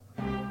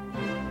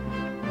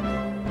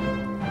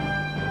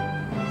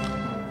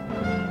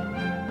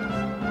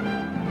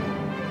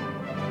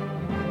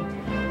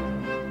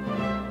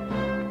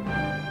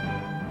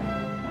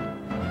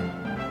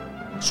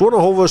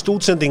Svona hófust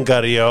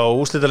útsendingar á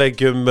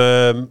úrslitaleikjum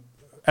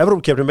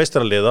Evrópukeppni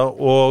meistaraliða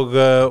og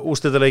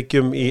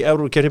úrslitaleikjum í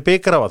Evrópukeppni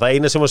bikarafa. Það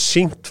eina sem var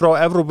sýnt frá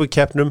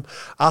Evrópukeppnum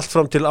allt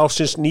fram til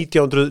ársins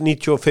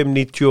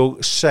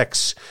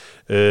 1995-96.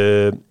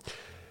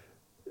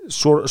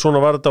 Svona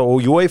var þetta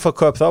og UEFA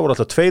Cup, það voru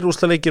alltaf 2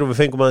 úrslitaleikir og við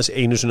fengum aðeins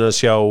einu sinni að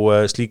sjá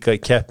slíka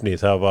keppni.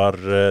 Það var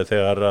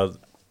þegar að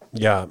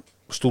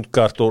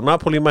Stuttgart og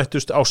Napoli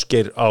mættust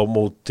Ásgeir á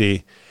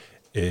móti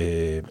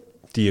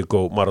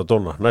Diego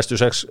Maradona. Næstu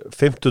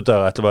 5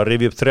 daga ætlum við að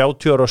rifja upp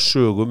 30 ára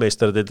sögu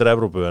meistaradeildar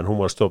Evrópu en hún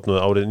var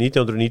stofnuð árið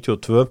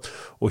 1992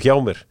 og hjá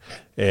mér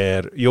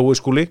Jói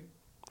Skúli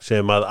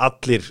sem að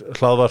allir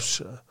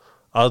hlaðvarps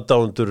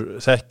aðdáendur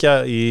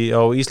þekkja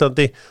á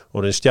Íslandi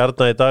og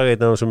stjarna í dag,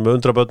 einn af þessum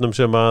 100 börnum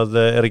sem að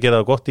gera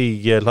það gott í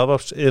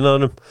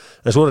hlaðvarpsiðnaðinum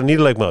en svo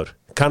nýrleikmaður,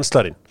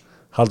 kanslarinn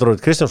Halldór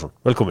Örn Kristjánsson,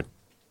 velkomin.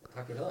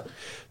 Takk fyrir það.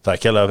 Það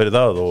kærlega fyrir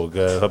það og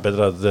það er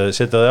betra að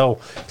setja þig á.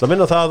 Það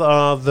minna það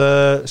að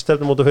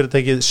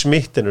stefnumótafyrirtækið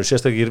Smittenur,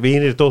 sérstakir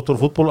vinir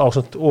Dóttor fútból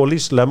ásamt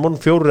Ólís, Lemon,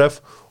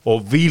 4F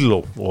og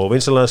Víló og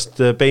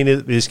vinsanlegast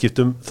beinið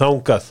viðskiptum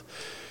þangað.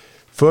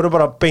 Förum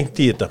bara beint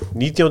í þetta.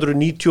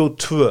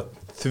 1992,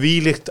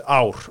 þvílíkt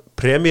ár,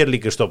 Premier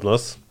League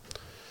stofnað,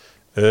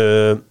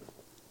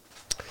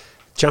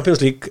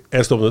 Champions League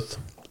stofnuð,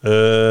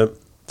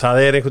 það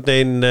einhvern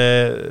veginn,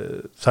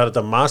 það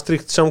þetta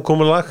Maastricht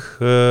samkomulag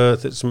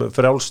sem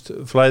frjálst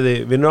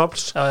flæði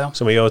vinnuafls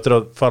sem ég á eftir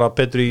að fara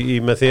betur í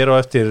með þér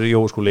og eftir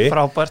Jói Skúli.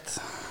 Frábært.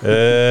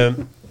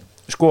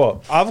 Sko,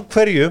 af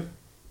hverju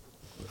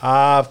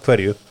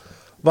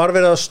var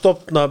verið að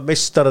stofna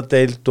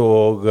meistaradeild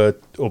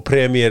og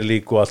Premier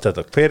League og allt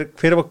þetta?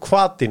 Hver var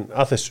hvatinn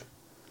að þessu?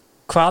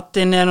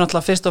 Hvatinn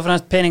náttúrulega fyrst og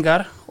fremst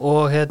peningar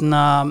og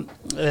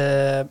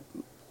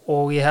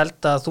og ég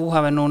held að þú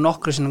hafi nú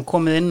nokkru sinnum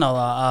komið inn á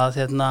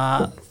það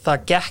að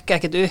það gekk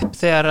ekkert upp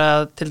þegar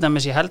að til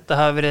dæmis ég held að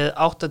hafi verið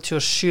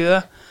 87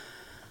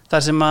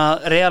 þar sem að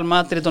Real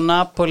Madrid og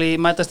Napoli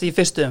mætast í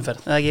fyrstu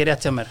umferð, eða ekki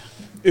rétt hjá mér.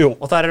 Jú.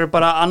 Og þar eru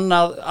bara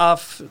annað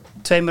af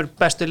 2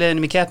 bestu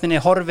liðinum í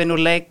keppninni horfin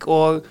úr leik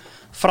og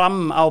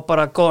fram á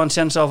bara góðan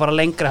séns á að fara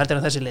lengra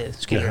heldur en þessi lið,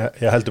 skilur.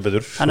 Ég heldur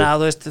betur. Þannig að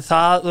þú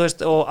veist,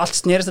 og allt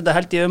snerist þetta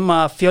held ég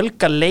að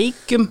fjölga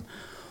leikjum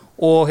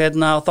og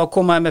þá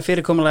komaði með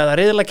fyrirkomulega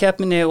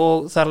riðlakeppninni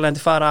og þar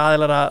lendi fara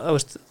aðilar að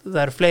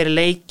það eru fleiri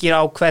leikir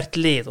á hvert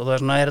lið og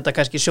það er þetta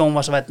kannski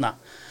sjónvarpsvænna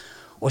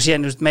og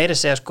síðan meira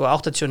segja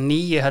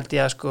 89 held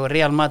ég að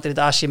Real Madrid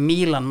AC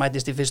Milan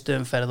mætist í fyrstu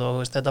umferð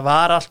og þetta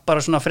var allt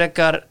bara svona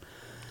frekar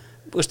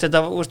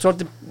þetta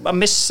svolítið að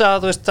missa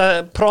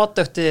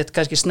produktið þitt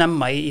kannski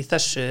snemma í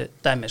þessu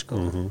dæmi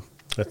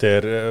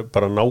Þetta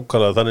bara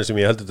nákvæmlega þannig sem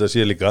ég held þetta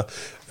sé líka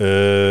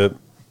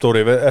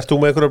Dóri, ert þú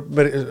með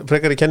einhverja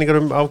frekari kenningar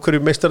af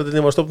hverju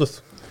meistaradeildin var stofnuð?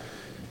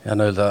 Já,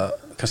 náttúrulega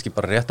kannski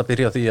bara rétt að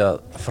byrja á því að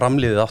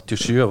framliðið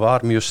 87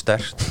 var mjög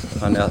sterkt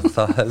þannig að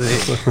það hefði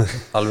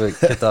alveg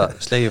geta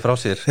slegið frá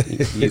sér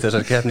í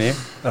þessar keppni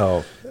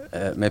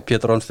með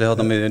Pétur Ormsli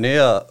þarna á miðjunni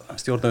að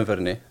stjórna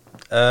umferðinni.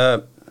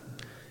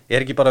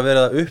 Ekki bara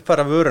verið að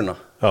uppfæra vöruna?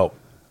 Já.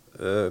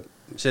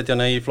 Setja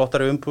hana í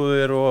flottari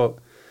umbúðir og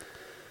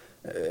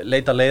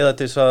leita leiða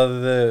til þess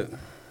að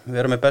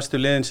vera með bestu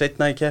liðin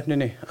seinna í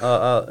keppninni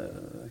að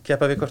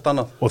keppa við hvert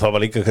annað. Og það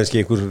var líka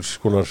kannski einhvers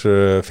konar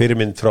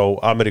fyrirmynd frá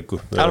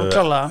Ameríku,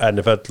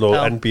 NFL og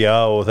NBA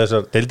og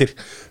þessar deildir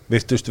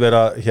virtust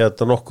vera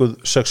nokkuð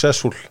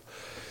successful.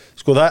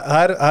 Sko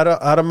það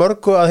er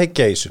mörgu að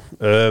hyggja í þessu.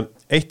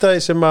 Eitt af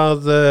því sem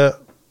að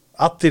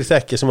allir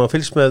þekkja sem að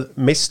fylgst með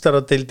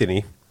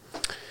meistaradeildinni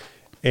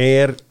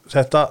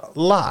þetta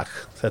lag,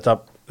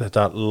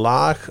 þetta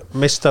lag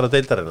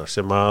meistaradeildarinnar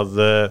sem að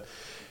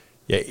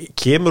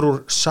kemur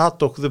úr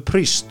Sadok the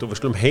Priest og við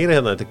skulum heyra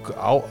þetta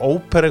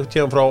ópera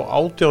eitthvað frá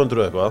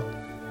 1800 eitthvað.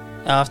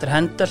 Já, eftir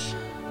Händel.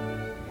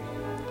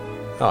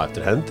 Já,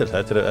 eftir Händel,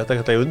 þetta er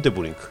eitthvað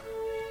undirbúning.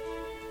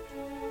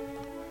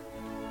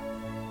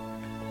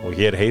 Og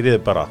hér heyriði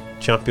bara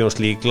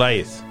Champions League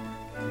lagið.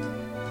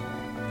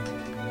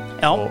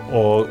 Já.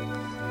 Og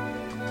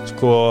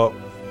sko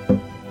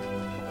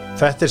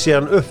þetta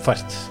síðan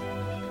uppfært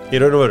í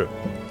raun og veru.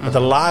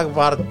 Þetta lag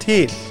var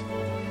til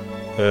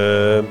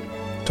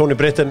Tony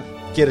Britton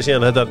gerir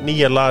síðan þetta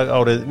nýja lag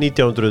árið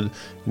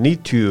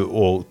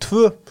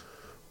 1992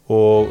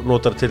 og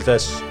notar til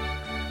þess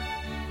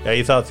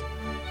í það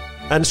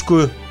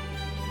ensku,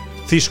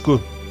 þýsku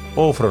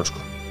og frönsku.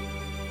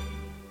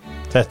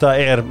 Þetta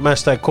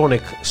mest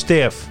iconic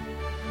stef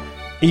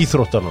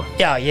íþróttana.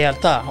 Já, ég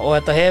held það og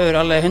þetta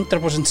hefur alveg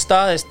 100%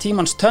 staðist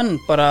tímans tönn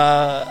bara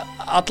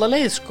alla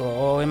leið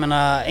og ég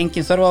meina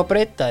engin þörf á að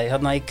breyta því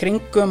þarna í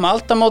kringum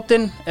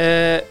aldamótin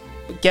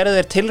gerðu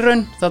þeir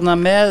tilraun þarna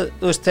með,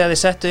 þegar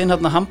þeir settu inn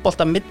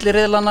handbolta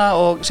milliriðlana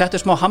og settu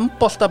smá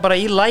handbolta bara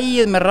í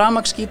lagið með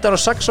rafmagnsgítar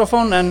og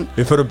saxofón en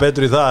við förum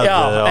betur í það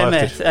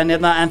en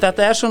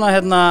þetta svona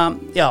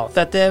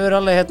þetta hefur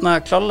alveg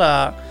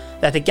klálega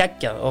þetta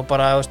geggjað og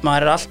bara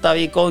maður alltaf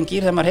í góðum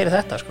gír þegar maður heyrir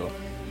þetta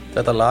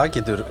Þetta lag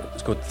getur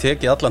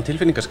tekið allan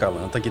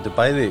tilfinningaskalan þetta getur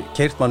bæði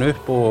keyrt mann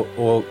upp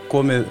og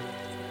komið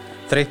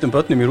þreyttum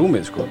börnum í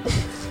rúmið sko.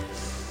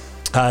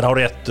 Það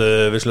árétt,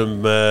 við slum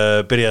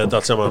byrja þetta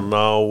allt saman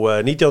á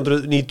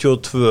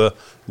 1992,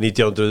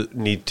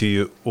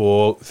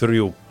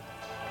 1993.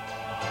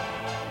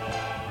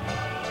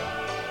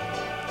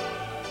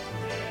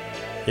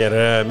 Hér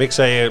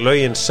mixa ég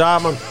lögin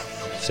saman,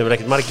 sem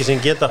ekkert margir sem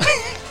geta.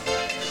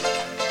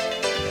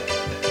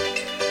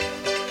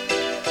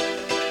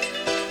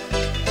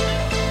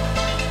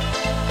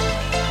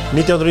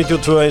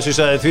 ...1992 eins og ég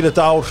sagði, því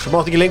þetta ár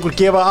mátti ekki lengur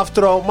gefa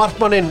aftur á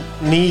markmanninn,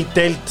 ný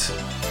deild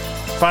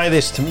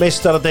fæðist,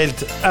 meistaradeild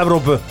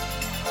Evrópu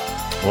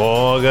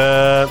og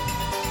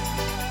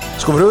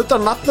sko fyrir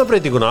utan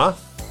nafnabreytinguna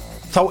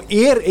þá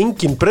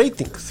engin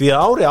breyting því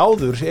að ári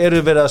áður eru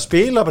verið að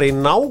spila bara í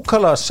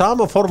nákvæmlega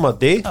sama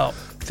formati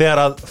þegar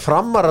að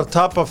Framarar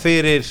tapa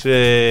fyrir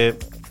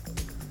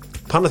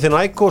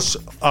Panathinaikos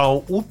á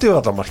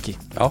útivallarmarki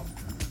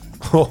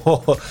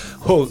og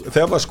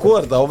þegar maður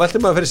skoðar þetta og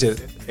veltir maður fyrir sér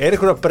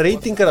einhverja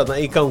breytingar þarna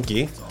í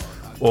gangi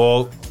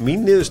og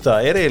mín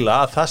niðurstaða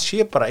eiginlega að það sé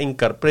bara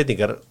engar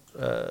breytingar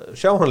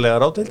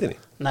sjáanlegar á deildinni.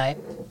 Nei,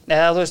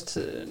 eða þú veist,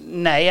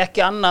 nei,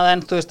 ekki annað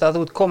en þú veist að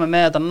þú ert komið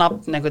með þetta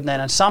nafn einhvern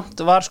veginn, en samt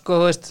var sko,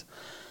 þú veist,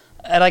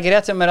 er það ekki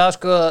rétt sem mér að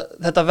sko,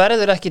 þetta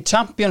verður ekki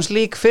Champions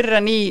League fyrr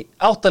en í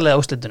áttalega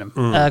úrslitunum,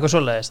 eða eitthvað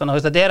svoleiðis, þannig að þú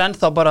veist, þetta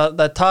ennþá bara,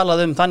 það talað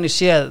þannig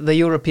séð The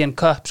European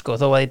Cup, sko,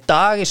 þó að í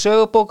dag í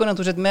sögubókunum,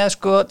 þú sett með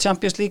sko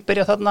Champions League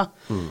byrja þarna,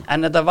 en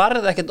þetta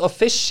varð ekkert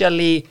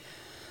officially,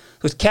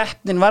 þú veist,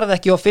 keppnin varð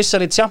ekki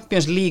officially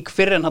Champions League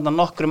fyrir en hann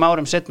nokkrum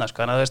árum setna,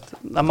 sko, þannig að þú veist,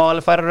 það má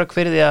alveg færa rök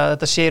fyrir því að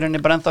þetta sé í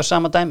rauninni bara ennþá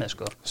sama dæmið,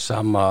 sko.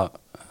 Sama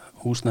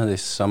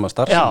húsnæðis, sama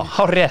starfsemi. Já,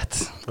 hárrétt.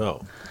 Já.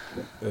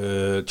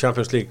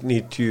 Champions League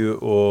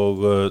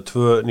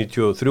 92,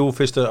 93,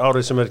 fyrsta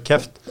árið sem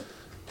keppt.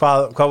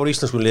 Hvað voru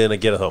íslensku liðin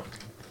að gera þá?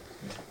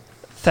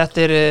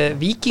 Þetta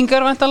víkingar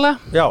væntanlega?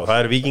 Já,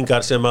 það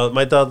víkingar sem að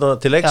mæta þarna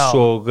til leiks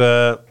og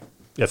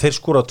já, þeir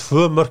skora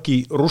 2 mörk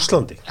í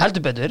Rússlandi.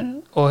 Heldur betur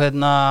og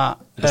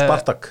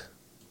Spartak.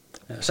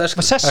 Seska.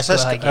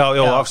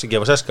 Já,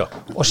 afsikið var Seska.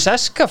 Og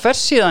Seska fer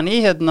síðan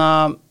í þeir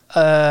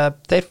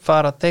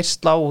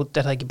slá út,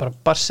 það ekki bara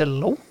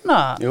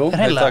Barcelona? Jú,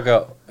 þeir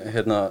taka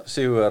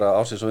sigurvegara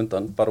ársins og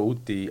undan bara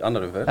út í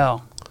annar umferð. Já,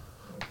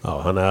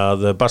 þannig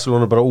að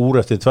Barcelona bara úr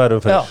eftir 2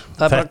 umferð. Já,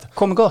 það bara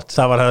komið gott.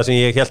 Það var það sem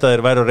ég held að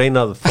þeir væru að reyna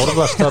að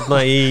forðast þarna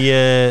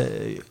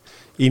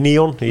í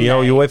Nýjón, á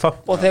UEFA.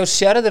 Og þegar þú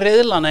sérðu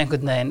riðlana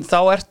einhvern veginn, þá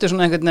ertu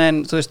svona einhvern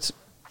veginn, þú veist,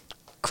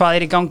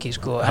 hvað í gangi,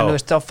 sko. En þú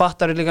veist, þá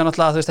fattar þú líka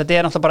náttúrulega, þú veist,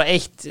 þetta náttúrulega bara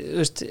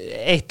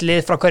eitt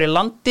lið frá hverju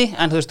landi,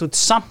 en þú veist, þú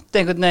samt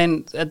einhvern veginn,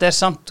 þetta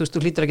samt, þú veist,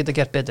 þú hlýtur að geta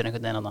gert betur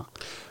einhvern veginn annað.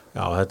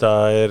 Já, þetta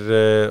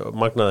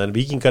magnað, en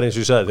víkingar eins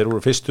og ég sagði, þeir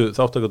voru fyrstu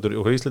þáttakendur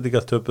og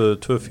Íslendingar töpuðu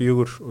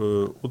 2-4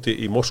 úti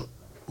í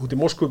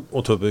Moskvu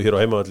og töpuðu hér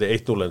á heimavalli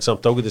 1-0, en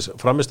samt ágætis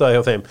frammistaði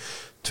hjá þeim.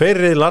 2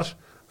 riðlar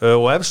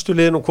og efstu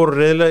liðin og hvoru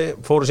riðli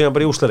fóru síðan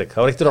bara í úrslaleik.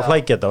 Það var ekkert að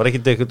flækja þetta, það var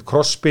ekkert eitthvað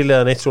crossspil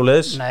eða neitt svo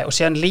leiðis. Nei, og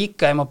síðan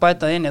líka, ég má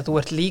bæta það inn, að þú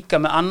ert líka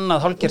með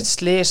annað hálfgert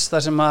slys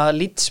þar sem að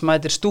Leeds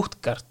mætir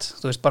Stuttgart,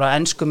 þú veist, bara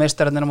ensku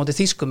meistararnir á móti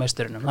þýsku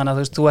meistarunum. Þannig að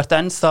þú veist, þú ert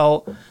ennþá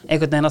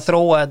einhvern veginn að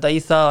þróa þetta í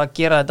það að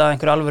gera þetta að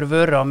einhverju alvöru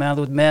vöru á meðan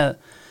þú ert með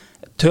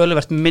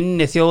töluvert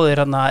minni þjóðir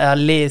eða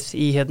lið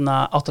í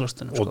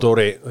áttalastunum. Og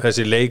Dóri,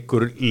 þessi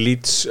leikur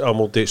Leeds á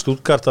móti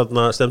Stuttgart,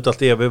 þarna stemdi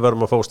allt í að við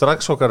varum að fá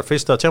strax okkar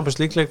fyrsta Champions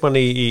League leikmann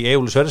í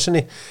Eólu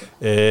Sverrisinni.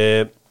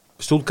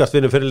 Stuttgart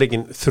vinnur fyrir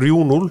leikin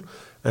 3-0,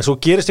 en svo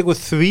gerist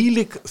eitthvað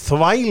þvílík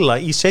þvæla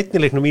í seinni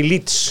leiknum í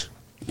Leeds.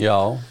 Já,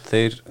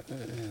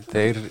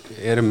 þeir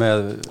eru með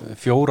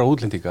 4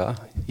 útlendinga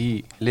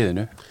í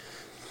liðinu.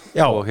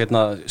 Já. Og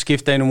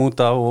skipta einum út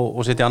af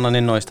og setja annan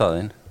inn á í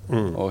staðinn.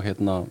 Og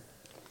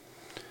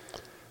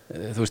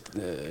þú veist,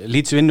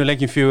 Leeds vinnur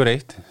leikin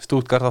 4-1,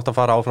 Stuttgart átt að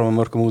fara áfram með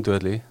mörgum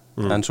útvelli,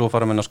 en svo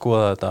fara menn að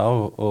skoða þetta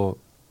og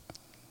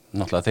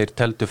náttúrulega þeir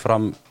teldu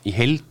fram í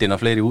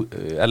heildina fleiri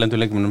erlendu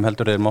leikmönnum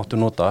heldur þeir máttu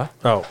nota.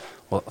 Já.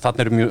 Og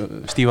þarna eru mjög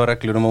stífa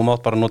reglur og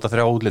mátt bara nota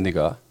 3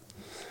 útlendinga.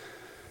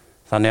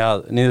 Þannig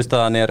að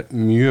niðurstaðan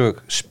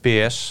mjög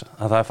spes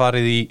að það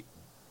farið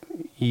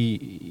í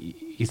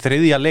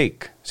þriðja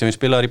leik sem við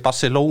spilaðum í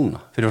Barcelona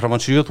fyrir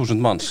framan 7.000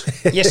 manns.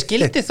 Ég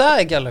skildi það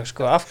ekki alveg,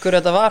 sko. Af hverju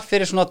þetta var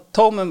fyrir svona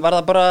tómum, var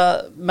það bara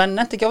menn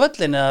nefndi ekki á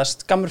völlin eða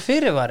skammur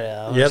fyrirvari?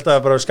 Ég held að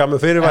það bara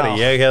skammur fyrirvari.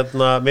 Ég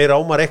mér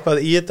ámar eitthvað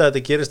í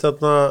þetta gerist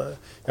þarna,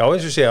 já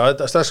eins og segja,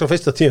 strax á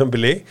fyrsta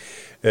tímabili.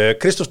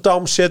 Kristoff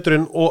Dám setur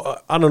inn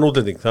annan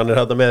útlending, þannig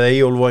þarna með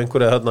Eyjólf og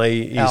einhverja þarna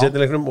í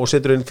setnileiknum og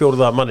setur inn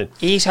 4. mannin.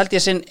 Ís held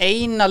ég sinn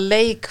eina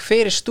leik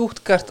fyrir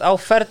Stuttgart á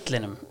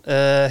ferlinum.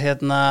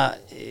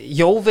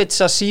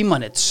 Jovica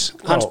Simanic,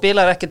 hann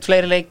spilar ekkert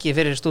fleiri leiki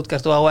fyrir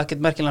Stuttgart og á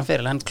ekkert merkilegan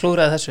feril, hann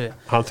klúraði þessu.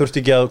 Hann þurfti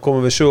ekki að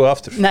koma við sögu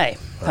aftur. Nei,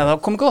 það var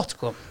komið gott,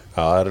 sko.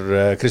 Það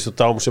Kristó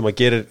Dám sem að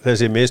gerir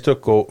þessi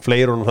mistök og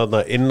fleiri honum þarna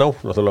inn á,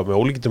 náttúrulega með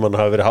ólíkindum hann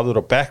hafi verið hafður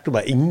á bekknum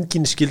að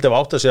enginn skildi af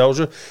átta sig á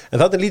þessu, en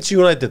þetta er Leeds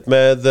United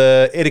með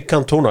Erik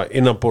Cantona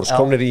innanborðs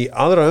komnir í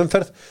aðra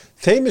umferð,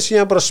 þeim er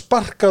síðan bara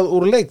sparkað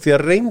úr leik því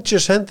að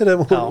Rangers hendur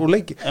þeim úr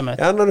leiki í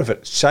annar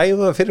umferð.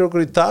 Sæðum það fyrir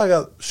okkur í dag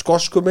að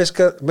skosku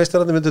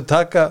meistararnir myndu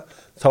taka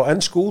þá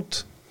ensku út?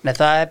 Nei,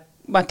 það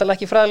væntanlega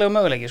ekki fræðilegu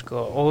möguleiki sko.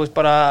 Og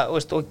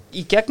og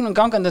í gegnum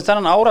gangandi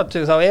þennan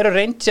áratug þá eru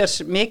Rangers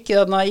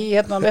mikið þarna í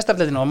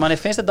meistarardeildinni og manni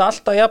finnst þetta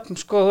alltaf jafn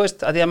sko,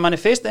 að því að manni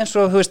finnst eins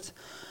og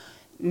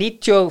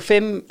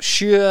 95,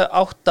 7,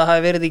 8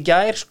 hafi verið í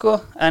gær sko,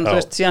 en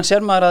síðan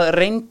sér maður að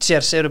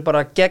Rangers eru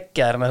bara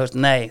geggjaðir,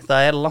 en nei,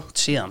 það er langt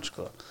síðan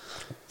sko.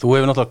 Þú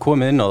hefur náttúrulega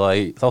komið inn á það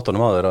í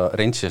þáttunum áður að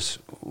Rangers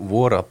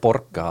voru að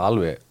borga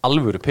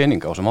alvöru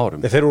peninga á þessum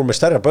árum. Þeir voru með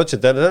stærra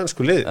budget en það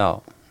sko liði.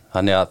 Já.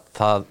 Þannig að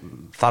það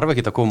þarf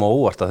ekki að koma á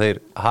óvart að þeir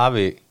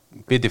hafi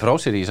bitið frá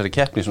sér í þessari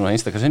keppni svona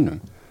einstakar sinnum.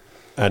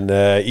 En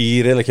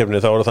í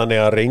riðlakeppninni þá er þannig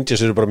að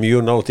Rangers eru bara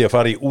mjög nátt í að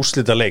fara í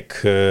úrslitaleik.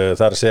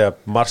 Það er að segja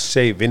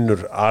Marseille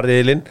vinnur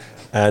A-riðilinn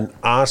en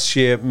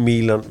AC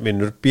Milan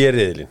vinnur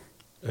B-riðilinn.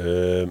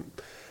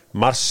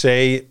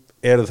 Marseille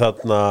eru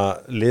þarna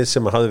lið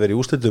sem hafði verið í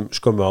úrslitum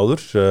skömmu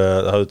áður.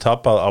 Það hafði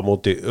tapað á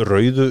móti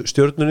rauðu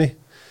stjörnunni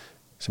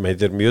sem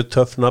heitir mjög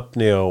töff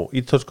nafni á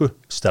ítölsku,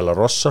 Stella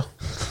Rossa.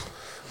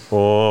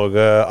 Og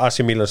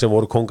AC Milan sem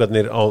voru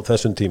kongarnir á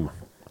þessum tíma.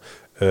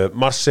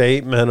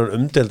 Marseille með hennan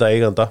umdelda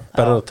eiganda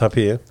Bernard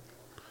Tapie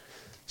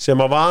sem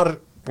að var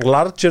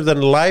larger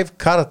than life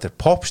karakter,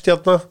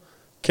 popstjarna,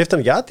 keypti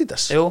hann ekki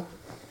Adidas? Jú,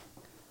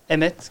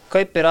 einmitt,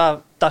 kaupir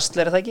af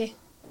Dassler er það ekki?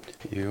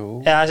 Jú.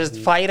 Eða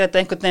færi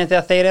þetta einhvern veginn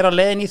þegar þeir eru á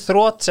leiðin í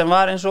þrótt sem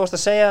var eins og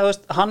að segja,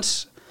 hans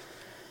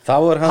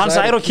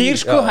ær og kýr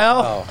sko. Já,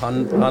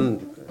 hann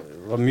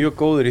var mjög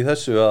góður í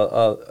þessu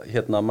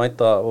að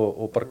mæta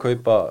og bara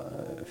kaupa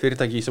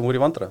fyrirtæki sem voru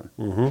í vandræðum.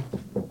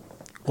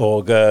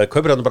 Og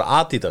kaupir hann bara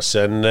Adidas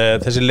en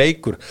þessi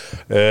leikur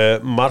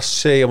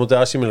Marseille á móti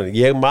AC Milan,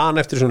 ég man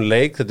eftir svona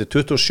leik, þetta er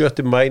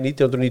 27. maí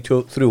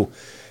 1993,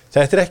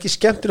 þetta er ekki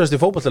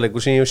skemmtilegasti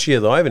fótboltaleikur sem ég hef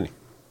séð á ævinni.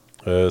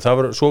 Það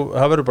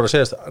verður bara að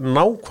segjast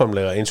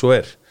nákvæmlega eins og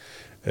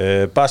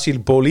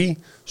Basile Boli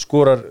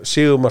skorar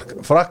sigurmark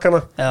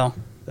frakkana. Já.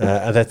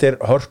 En þetta er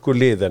hörku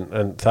lið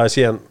en það er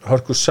síðan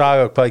hörku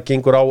saga hvað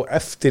gengur á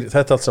eftir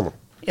þetta allt saman.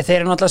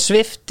 Þeir eru náttúrulega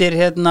sviftir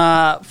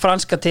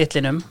franska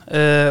titlinum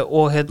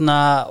og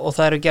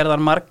það eru gerðar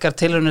margar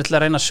tilraunir til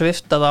að reyna að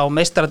svifta það á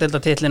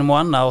meistaradeildartitlinum og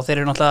annað og þeir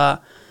eru náttúrulega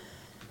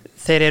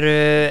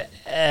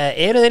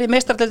þeir í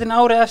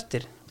meistaradeildinni árið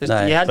eftir.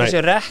 Ég held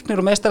þessi reknir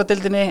úr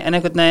meistaradeildinni en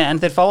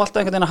þeir fá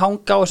alltaf einhvern veginn að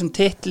hanga á þessum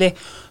titli,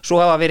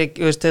 svo hafa verið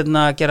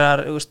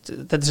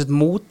þetta er svona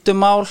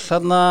mútumál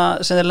sem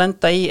þeir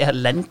lenda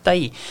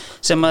í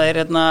sem að þeir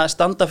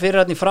standa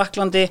fyrir í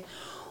Frakklandi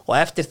og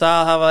eftir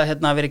það hafa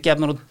verið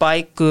gefnar út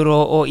bækur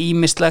og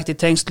ýmislegt í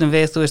tengslum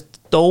við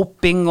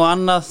doping og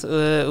annað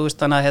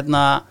þannig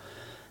að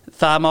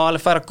það má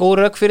alveg fara góð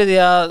rök fyrir því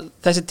að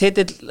þessi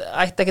titill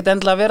ætti ekkert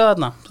endilega að vera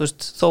þarna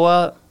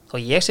þó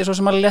ég sé svo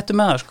sem alveg léttu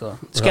með það sko.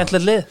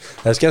 Skemmtilegt lið.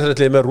 Það er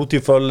skemmtilegt lið með Rudi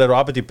Völler og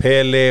Abedi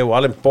Pele og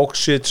Alen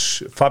Boksic,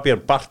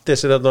 Fabian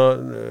Barthez er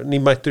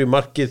nýmættur í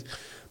markið,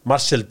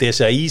 Marcel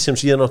Desailly sem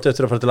síðan átti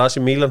eftir að fara til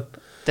AC Milan.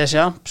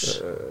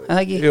 Deschamps, en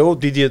það ekki? Jú,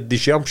 Didier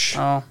Deschamps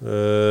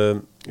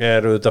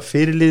er þetta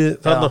fyrirlið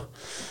þarna.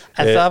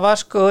 En það var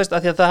sko, að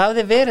því að það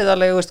hafði verið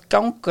alveg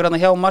gangur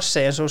hjá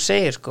Marseille eins og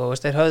segir sko,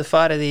 þeir hafði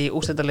farið í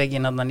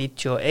úrslitaleikin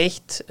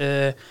 91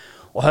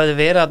 og hafði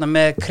verið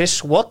með Chris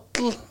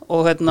Waddle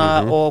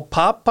og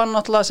Papan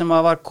náttúrulega sem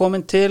var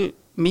komin til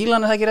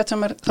Milan, er það ekki rétt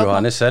sem er þarna? Jú,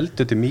 hann er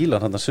seldu til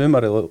Milan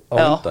sumarið á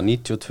undan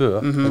 92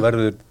 og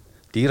verður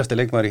dýrasti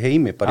leikmaður í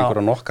heimi bara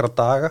ykkur á nokkra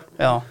daga.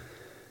 Já.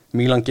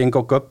 Milan geng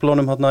á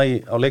göflunum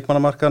á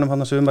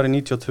leikmannamarkaðnum sumarið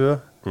 92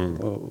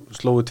 og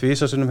slóðu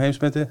tvisasinnum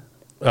heimsmyndi.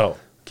 Já.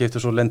 Keyptu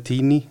svo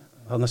Lentini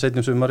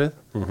seinum sumarið.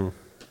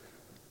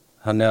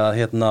 Þannig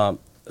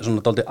að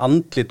svona dálítið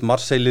andlit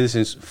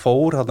Marseille-liðsins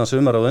fór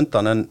sumarið á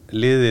undan en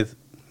liðið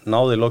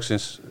náði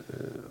loksins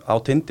á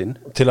tindinn.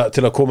 Til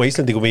að koma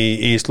Íslendingum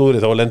í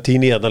slúðrið þá var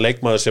Lentini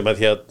leikmaður sem er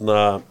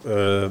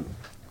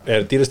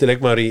dýrasti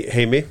leikmaður í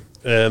heimi.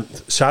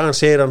 Sagan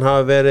segir hann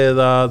hafi verið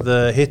að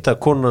hitta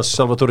konans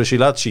Salvatore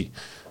Schillaci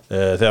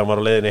þegar hann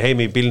var á leiðinni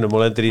heimi í bílnum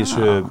og lendir í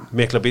þessu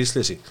mikla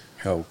bílsleysi.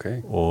 Já, okay.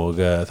 Og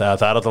það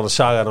er allavega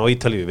sagan á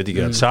Ítalíu, veit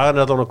ekki, sagan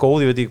er allavega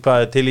góð, ég veit ekki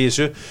hvað er til í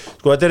þessu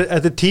sko, þetta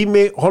er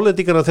tími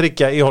hollendingarna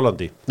þriggja í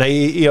Hollandi,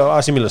 í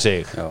AC Milan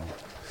segi ég.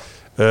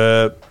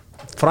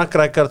 Frank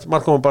Rijkaard,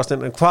 Marco van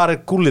Basten, en hvað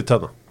er Gullit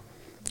þarna?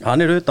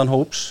 Hann er utan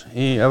hóps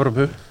í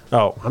Evrópu.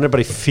 Já, hann er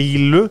bara í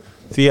fílu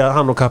því að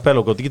hann og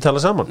Capello gátt ekki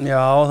tala saman. Já,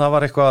 það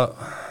var eitthvað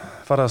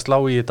farið að slá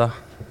í þetta.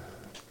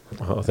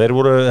 Þeir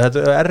voru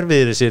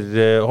erfiðir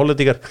þessir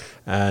hollendingar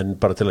en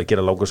bara til að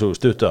gera langa sögu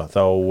stutta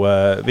þá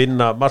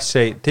vinna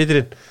Marseille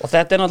titilinn. Og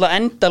þetta er náttúrulega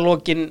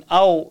endalokin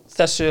á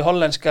þessu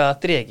hollenska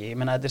dregi. Ég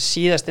meina þetta er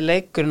síðasti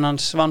leikurinn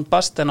hans Van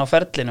Basten á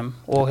ferlinum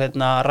og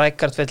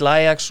Rijkaard vill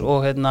Ajax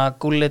og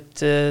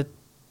Gullit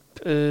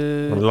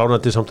Hann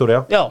lánaði til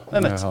Sampdoria. Já,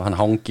 einmitt. Hann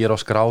hangir á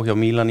skrá hjá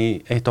Mílan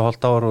í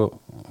 1,5 ár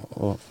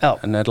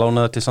en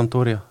lánaði til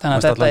Sampdoria.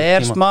 Þannig að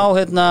þetta smá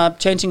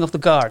changing of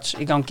the guards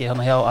í gangi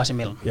hjá AC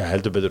Milan. Já,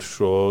 heldur betur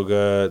og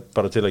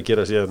bara til að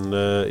gera síðan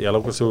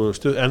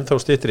ennþá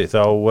styttri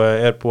þá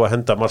búið að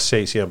henda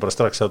Marseille síðan bara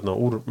strax þarna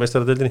úr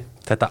meistaradeildinni.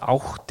 Þetta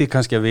átti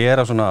kannski að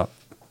vera svona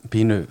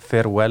pínu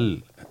farewell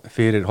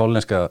fyrir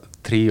hollenska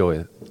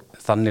tríóið,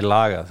 þannig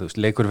laga, þú veist,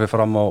 leikur við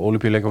fram á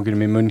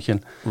Ólympíuleikvanginum í München,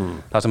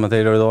 þar sem að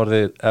þeir eru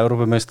orðið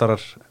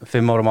Evrópumeistarar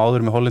 5 árum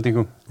áður með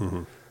hollendingum,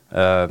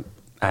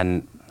 en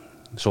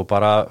svo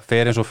bara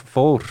fer eins og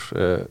fór,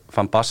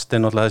 Van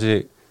Basten náttúrulega þessi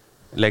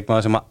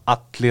leikmaður sem að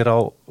allir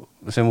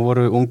sem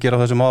voru ungir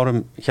á þessum árum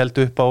héldu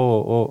upp á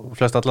og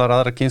flest allar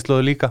aðra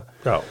kynslóðu líka.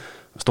 Já.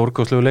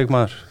 Stórkostlegu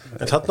leikmaður.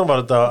 En þarna var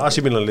þetta AC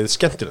Milan lið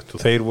skemmtilegt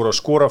og þeir voru að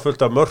skora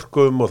fullt af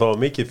mörkum og það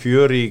var mikið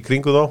fjör í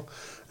kringu þá.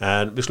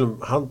 En við slum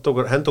henda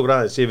okkur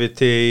aðeins yfir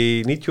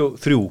til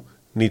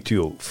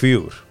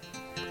 93-94.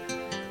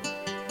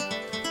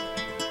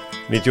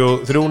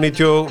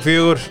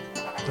 93-94,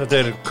 þetta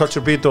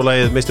Culture Beat og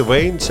lagið Mr.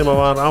 Wayne sem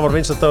var afar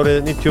vinsælt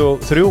árið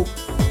 93.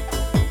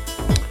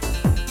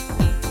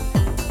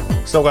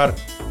 Strákar,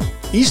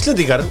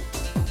 Íslendingar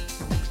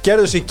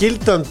gerðu sig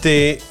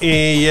gildandi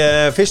í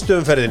fyrstu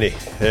umferðinni,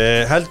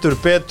 heldur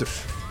betur.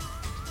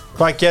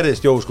 Hvað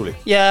gerðist, Jóskúli?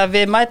 Já,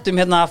 við mætum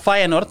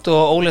Feyenoord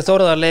og Óli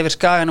Þórðar leifir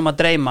Skaganum að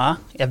dreyma.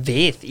 Já,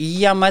 við,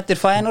 mætir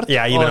Feyenoord.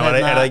 Já, ég meina,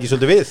 er það ekki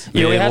svolítið við?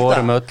 Jú, við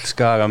vorum öll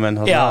Skagamenn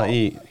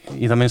í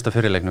það minnsta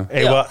fyrirleiknum.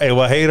 Eigum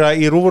að heyra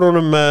í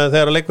rúfurunum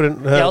þegar leikurinn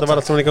þetta var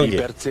allt saman í gangi?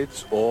 Bertsitt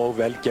og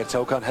vel gert, sjá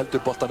hvað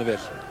heldur boltanum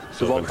vel.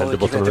 Þú voltaði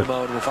ekki hrettir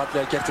maður og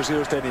fallega gert fyrir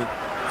Sigursteini.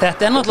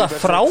 Þetta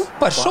náttúrulega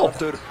frábær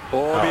sókn.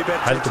 Og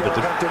Bertsitt á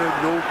kantinum,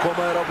 nú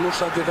koma þeir á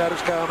blúsandi þegar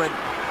Skagamenn.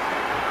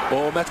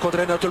 Og Metcott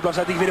reynir að tölbla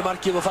setting fyrir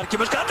markið og þar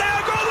kemur skandi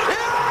eða góður.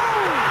 Já!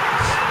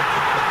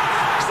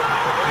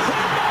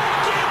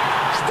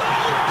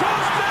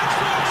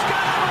 Stórkostlegt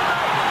Skagamanna.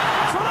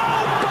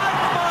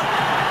 Frábært mark.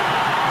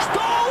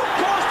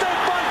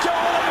 Stórkostlegt mark hjá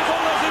Ólafi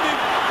Þórðarssoni.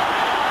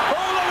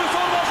 Ólafur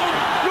Þórðarsson,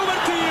 númer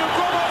 10,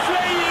 kom á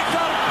fleyging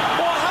þar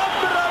og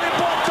hamraði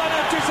boltann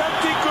eftir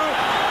sendingu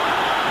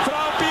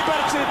frá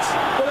Bertsitt.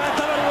 Og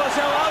þetta verður að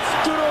sjá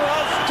aftur og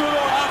aftur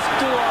og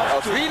aftur og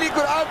aftur.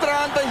 Þvílíkur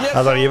aðdraganda hér.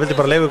 Það ég vildi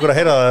bara leyfa ykkur að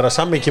heyra það þegar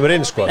Sammi kemur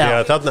inn sko, því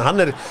að þarna,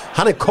 hann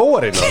er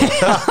kóarinn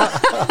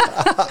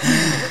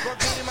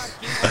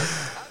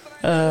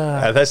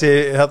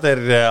þetta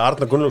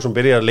Arnar Gunnlaugsson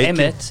byrjar leikin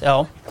Einmitt, já.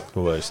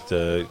 Þú veist,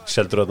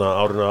 seldur þarna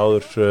árinu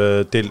áður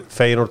til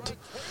Feyenoord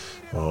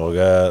og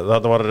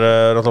þarna var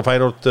náttúrulega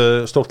Feyenoord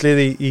stórt lið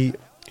í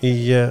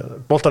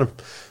boltanum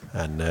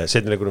en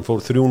seinnileikurinn fór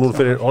 3-0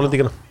 fyrir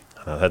hollendingana,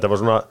 þannig að þetta var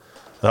svona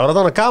það var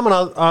þarna gaman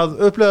að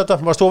upplifa þetta.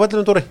 Varst þú á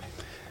vellinum, Dóri?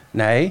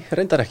 Nei,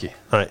 reyndar ekki.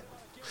 Nei.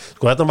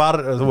 Sko þetta var,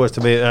 þú veist,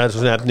 við erum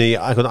svona efni í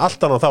einhvern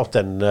allt annan þátt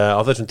en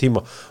á þessum tíma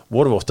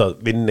vorum við ofta að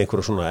vinna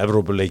einhverja svona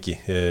Evrópuleiki,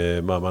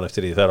 mann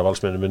eftir því þegar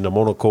valsmennin vinna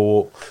Monaco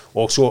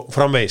og svo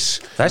framvegis.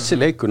 Þessi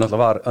leikur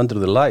náttúrulega var Under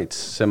the Lights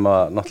sem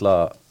að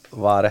náttúrulega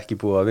var ekki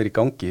búið að vera í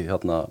gangi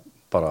hérna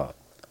bara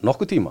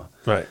nokkuð tíma.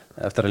 Nei.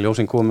 Eftir að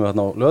ljósin komu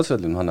hérna á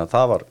Laugardalsvellinum, þannig að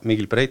það var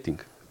mikil breyting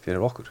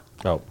fyrir okkur.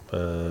 Já,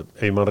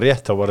 ef mann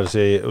rétt þá var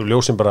þessi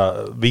ljósin bara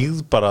vígð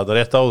bara þetta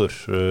rétt áður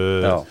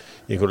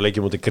í einhverju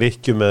leikjum út í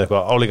Grikkjum eða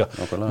eitthvað álíka.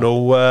 Nú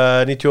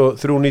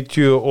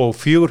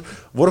 93-94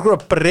 voru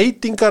einhverja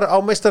breytingar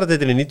á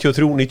meistaradeildinni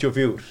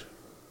 93-94?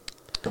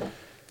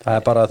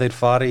 Það bara að þeir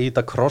fari í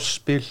þetta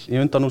crossspil í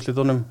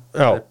undanúrslitunum,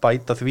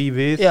 bæta því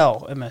við. Já,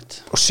 einmitt.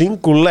 Og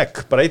single leg,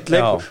 bara eitt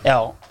leikur. Já,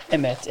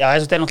 einmitt. Já,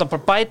 þess að þeir náttúrulega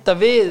bara bæta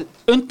við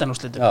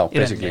undanúrslitum. Já,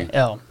 basically.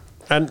 Já.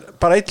 En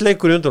bara eitt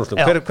leikur í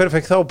undanúrslitum, hver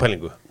fekk þá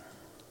pælingu?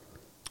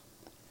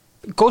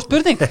 Góð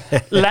spurning.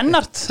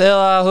 Lennart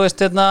eða þú veist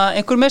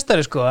einhver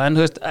meistari sko, en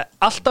þú veist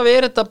alltaf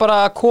þetta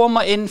bara að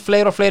koma inn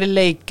fleiri og fleiri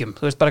leikjum.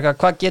 Þú veist bara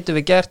hvað getum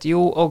við gert? Jú,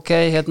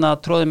 ok,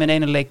 tróðum inn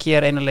einu leik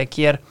hér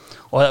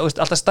og þú veist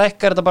alltaf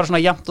stækkar þetta bara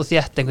svona jafnt og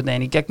þétt einhvern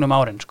veginn í gegnum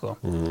árin sko.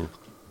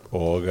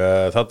 Og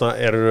þarna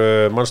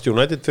Manchester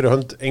United fyrir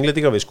hönd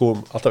Englendinga, við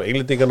skoðum alltaf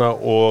Englendingana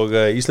og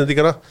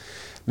Íslendingana,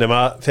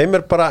 nema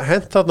þeim bara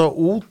hent þarna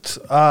út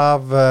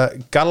af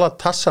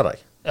Galatasaray.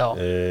 Já.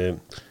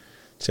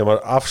 Sem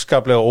var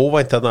afskaplega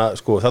óvænt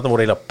þarna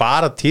voru eiginlega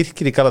bara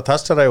Tyrkir í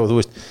Galatasaray og þú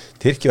veist,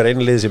 Tyrkir var einu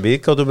liði sem við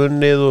gátum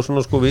unnið og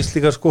svona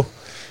vislíka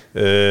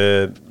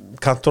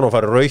Cantona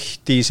fær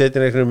rautt í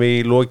seinleiknum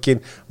í lokin.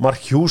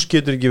 Mark Hughes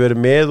getur ekki verið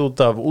með út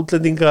af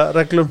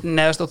útlendingareglum.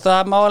 Nei, veist, og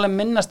það má alveg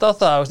minnast á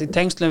það veist, í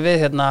tengslum við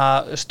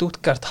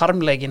Stuttgart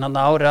harmleikin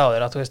árið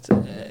áður að þú veist,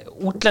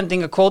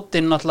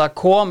 útlendingakvótin náttúrulega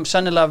kom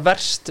sennilega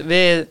verst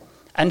við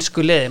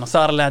ensku liðin og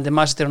þar alveg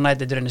Manchester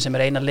United sem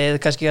eina lið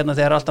kannski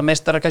þegar alltaf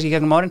meistarar kannski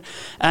gegnum árin,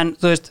 en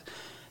þú veist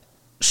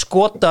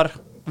Skotar,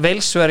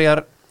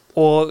 Walesverjar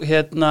og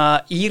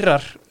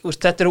Írar,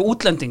 þetta eru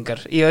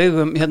útlendingar í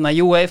augum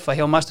UEFA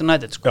hjá Manchester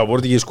United sko. Já,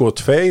 voru þetta ekki sko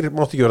tveir,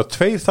 máttu ekki vera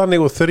tveir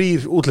þannig og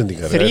þrír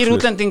útlendingar? Þrír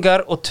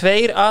útlendingar og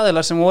tveir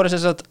aðilar sem voru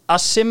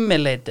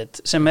assimilated,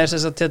 sem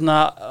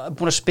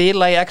búin að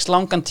spila í x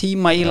langan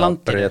tíma í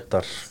landinu.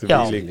 Bretar,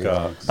 Já,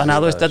 líka. þannig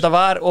að þetta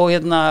var, og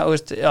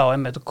já,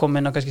 kom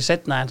inn á kannski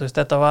seinna, en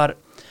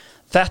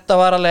þetta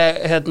var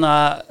alveg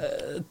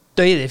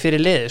dauði fyrir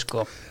liði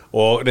sko.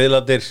 Og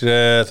riðlarnir,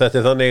 þetta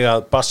er þannig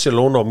að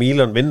Barcelona og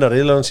Milan vinna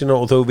riðlarna sína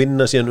og þau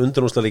vinna síðan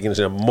undanúrslitaleikina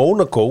sína.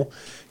 Monaco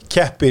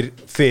keppir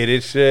fyrir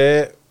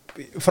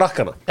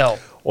frakkana. Já.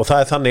 Og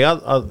það er þannig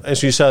að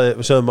eins og við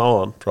sögðum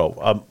áðan frá,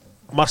 að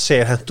Marseille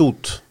er hent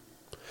út.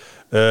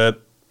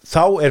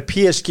 Þá er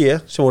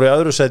PSG, sem voru í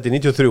öðru sæti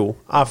 93,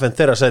 afhent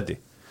þeirra sæti.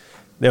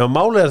 Nefnum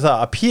málið er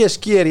það að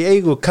PSG er í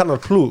eigu Canal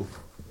Plus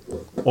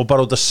og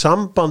bara út af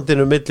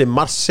sambandinu milli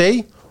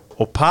Marseille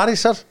og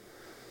Parísar,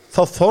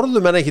 þá þorðu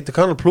menn ekki til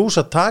Canal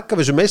Plus að taka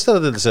við þessu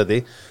meistaradeildarsæti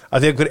að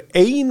því að hver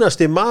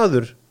einasti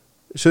maður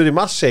sögur í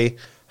Marseille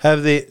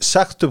hefði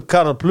sagt upp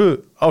Canal Plus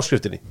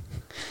áskriftinni.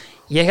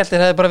 Ég held að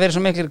það hefði bara verið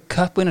svo mikil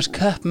Cup Winners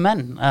Cup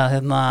menn að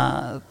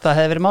það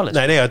hefði verið málið.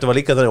 Nei, þetta var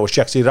líka þannig og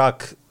Jacques Chirac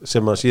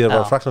sem að síðan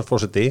var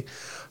Frakklandsforseti,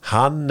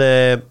 hann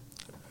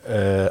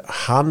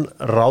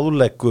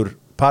ráðleggur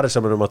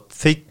Parísamönnum að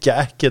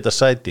þykja ekki þetta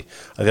sæti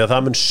af því að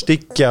það mun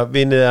styggja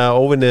vinið eða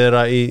óvinið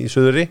þeirra í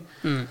suðuri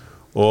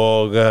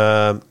og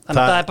þannig að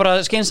það er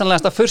bara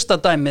skynsamlegast að fyrsta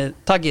dæmið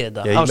takið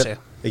þetta á sig.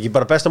 Ekki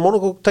bara besta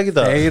Monaco takið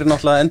þetta? Þeir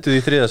náttúrulega enduð í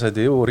þriða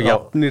sæti og voru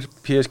jafnir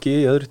PSG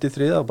í öðru til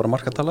þriða og bara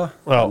markatala.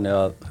 Þannig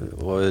að,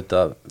 og þetta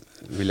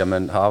vilja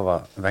menn hafa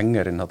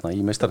Wengerinn hérna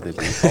í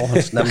meistaradeildinni, fá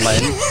hann snemma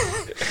inn.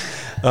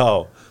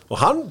 Já, og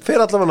hann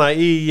fer allavega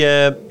í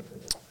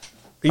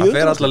hann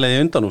fer allavega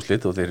í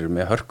undanúrslit og þeir eru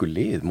með hörku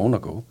lið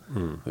Monaco.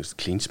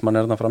 Klinsmann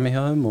er þarna frammi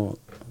hjá þeim og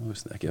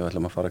ekki að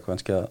ætlum að fara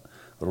kannski að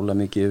rúla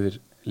mikið yfir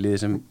liði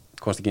sem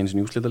komst ekki eins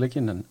og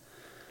úrslitaleikin en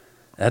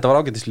þetta var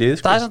ágætis lið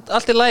sko. Það er samt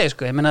allt í lagi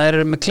sko, ég meina þeir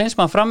eru með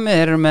Klinsmann frammi,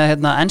 þeir eru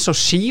með Enzo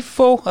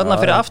Sifo þarna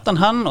fyrir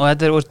aftan hann og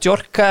þetta er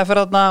Djorka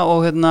fyrir þarna og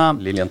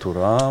Lilian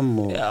Thuram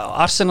og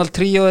Arsenal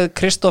tríóið,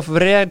 Christophe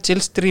Vrea,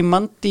 Gilstri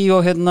Mandi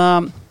og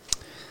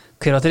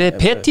hver var þetta?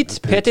 Petit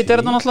er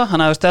þetta náttúrulega,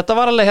 þannig að þetta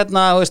var alveg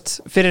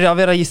fyrir að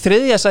vera í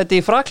þriðja sæti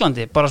í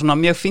Fraklandi, bara svona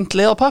mjög fínt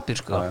lið á pappír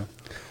sko.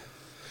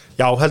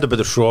 Já, heldur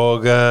betur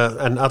svo,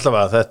 en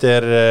allavega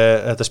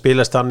þetta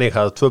spilast þannig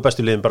að tvö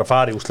bestu liðin bara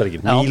fari í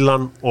úrslitaleikin,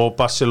 Milan og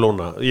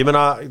Barcelona. Ég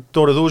meina,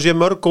 Dóri, þú sé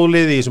mörg góð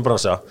lið í þessum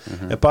bransa.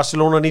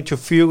 Barcelona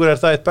 94, er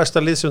það eitt besta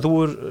lið sem þú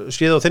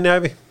séð á þinni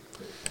æfi?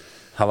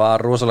 Það var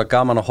rosalega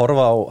gaman að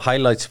horfa á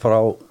highlights frá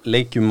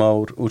leikjum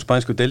úr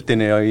spænsku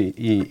deildinni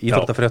í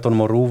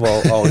íþróttafréttunum á RÚV á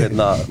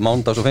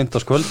mánudags- og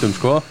fimmtudagskvöldum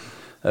sko.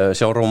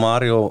 Sjá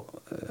Romario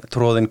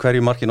tróðinn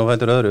hverju markinu og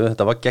fætur öðru,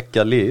 þetta var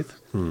geggjað lið.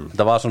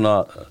 Þetta var svona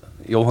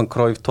Johan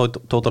Cruyff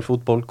Total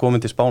Football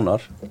komin til Spánar.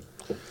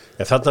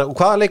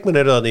 Hvaða leikmenn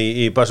eru þannig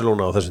í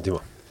Barcelona á þessum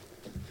tíma?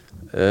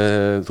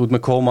 Þú ert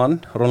með Koeman,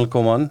 Ronald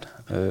Koeman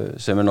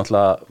sem er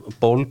náttúrulega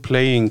ball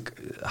playing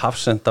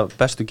hafsend af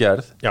bestu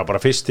gerð. Já,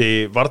 bara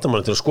fyrsti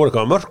varnarmaður til að skora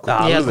eitthvað mörg.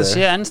 Ég held að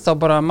sé ennþá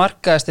bara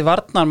markaðasti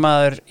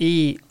varnarmaður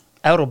í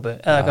Evrópu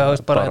eða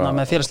eitthvað bara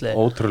með félagsliði.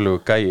 Ótrúlegu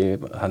gæi,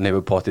 hann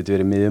hefur pottitt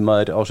verið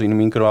miðjumaður á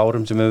sínum yngri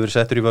árum sem hefur verið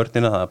settur í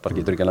vörnina, það bara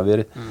getur ekki alveg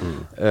verið.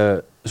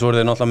 Svo eru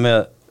þeir náttúrulega með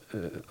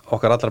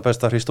okkar allra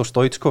besta Hristo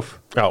Stoichkov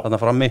þarna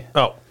frammi.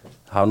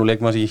 Það var nú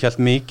leikmann sem ég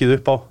hélt mikið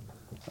upp á,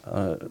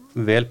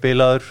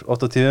 velbilaður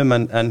oft á tíðum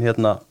en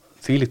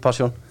þvílíkt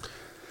passjón.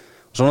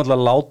 Svo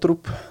náttúrulega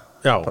Laudrup.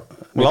 Já,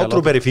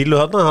 Laudrup er í fílu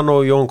þarna, hann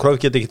og Johan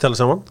Cruyff geta ekki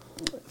talað saman.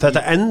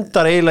 Þetta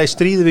endar eiginlega í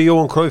stríði við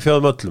Johan Cruyff hjá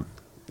þeim öllum.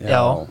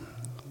 Já.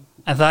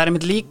 En það er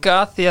einmitt líka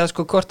því að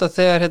hvort að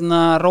þegar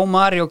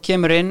Romario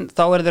kemur inn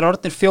þá eru þeir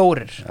orðnir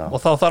 4 og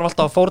þá þarf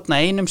alltaf að fórna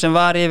einum sem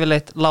var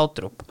yfirleitt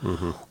Laudrup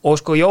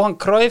og Johan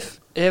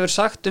Cruyff hefur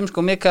sagt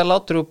Mikael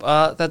Laudrup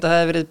að þetta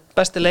hefði verið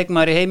besti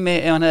leikmaður í heimi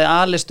ef hann hefði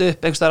alist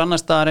upp einhverstaðar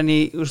annar staðar en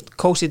í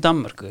Kós í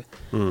Danmörku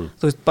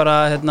þú veist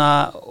bara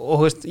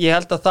og ég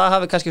held að það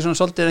hafi kannski svona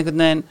svolítið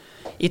einhvern veginn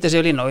íta sig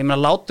á línu og ég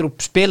meina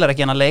Laudrup spilar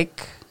ekki hann að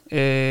leik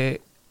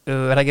er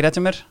það ekki rétt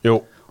sem mér?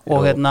 Jú.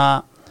 Og þannig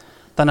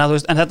að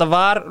en þetta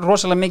var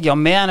rosalega mikið á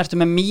meðan eftir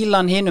með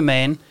Milan hinum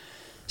megin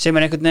sem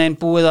er einhvern veginn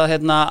búið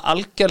að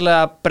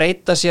algjörlega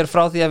breyta sér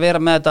frá því að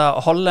vera með þetta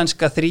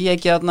hollenska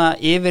þríeiki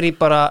yfir í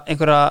bara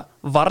einhverja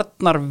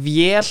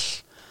varnarvél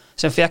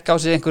sem fekk á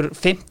sig einhver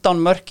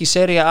 15 mörk í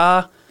Serie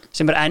A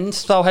sem er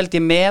ennþá held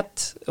ég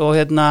met og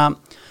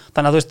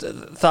þannig að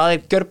það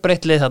er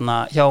gjörbreytt lið þarna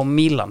hjá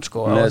Milan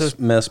sko.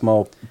 með smá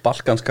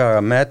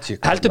balkanskaga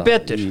magic heldur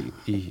betur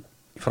í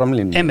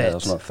framlínu eða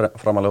svona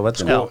framalega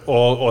vellinu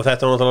og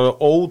þetta er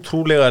náttúrulega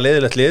ótrúlega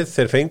leiðilegt lið,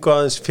 þeir fengu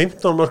aðeins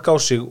 15 mörk á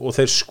sig og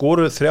þeir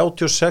skoruð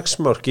 36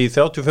 mörk í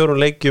 34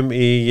 leikjum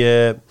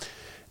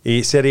í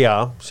Serie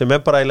A sem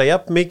er bara eiginlega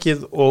jafn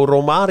mikið og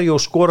Romario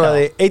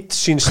skoraði eitt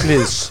síns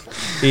liðs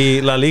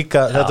í La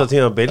Liga þetta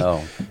tímabil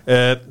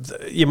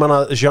ég man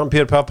að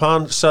Jean-Pierre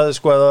Papin sagði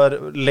sko að það er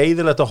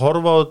leiðilegt að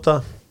horfa á þetta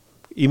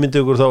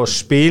ímyndið ykkur þá að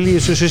spila í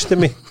þessu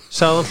systemi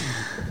sagði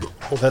hann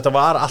og þetta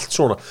var allt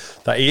svona.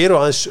 Það eru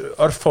aðeins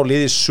örfá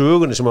lið í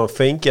sögunni sem hafa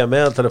fengið að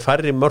meðaltali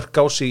færri mörk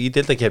á sig í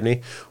deildakeppni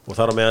og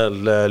þar á meðal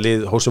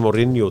lið Jose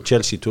Mourinho og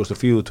Chelsea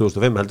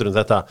 2004-2005 heldur en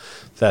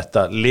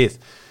þetta lið.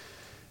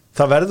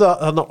 Það verða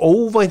þarna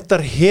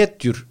óvæntar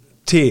hetjur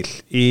til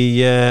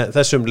í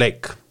þessum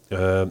leik.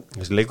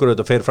 Þessi leikur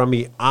auðvitað fer fram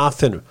í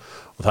Aþenu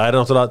og það er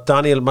náttúrulega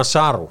Daniel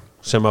Massaro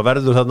sem að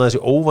verður þarna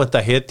þessi óvænta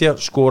hetja,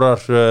 skorar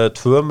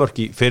 2 mörk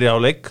í fyrri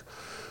hálfleik.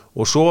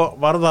 Og svo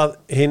var það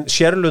hinn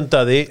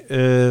sérlundaði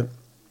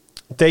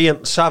Dejan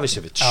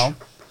Savicevic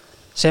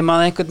sem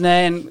að einhvern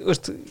veginn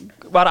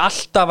var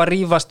alltaf að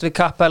rífast við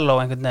Capello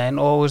einhvern veginn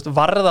og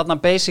var þarna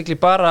basically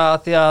bara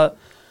því að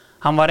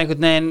hann var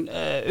einhvern veginn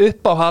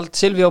uppáhald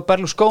Silvio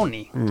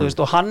Berlusconi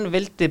og hann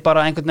vildi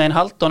bara einhvern veginn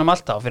halda honum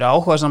alltaf fyrir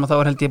áhuga saman þá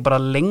var held ég bara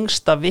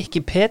lengsta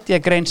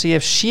Wikipedia-grein sem ég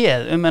hef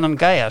séð hennan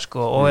gæja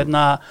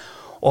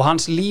og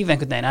hans líf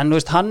einhvern veginn en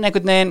hann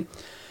einhvern veginn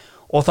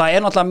og það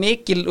er náttúrulega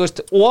mikil,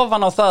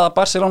 ofan á það að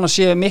Barcelona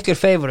séu mikil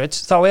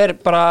favorites, þá er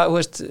bara,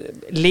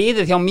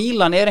 liðið hjá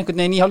Milan er einhvern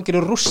veginn í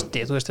hálfgerðu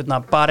rústi,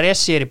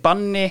 Baresi er í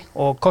banni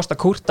og Costa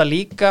Curta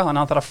líka, þannig að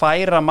hann þarf að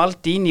færa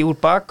Maldini úr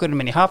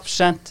bakverðinum inn í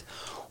Hafsend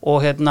og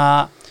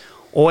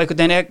og einhvern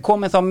veginn er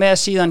komið þá með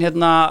síðan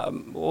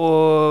og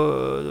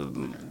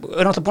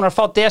er náttúrulega búin að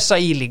fá Desa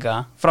í líka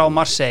frá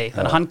Marseille,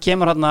 þannig að hann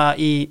kemur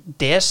í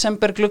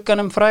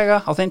desemberglugganum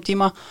fræga á þeim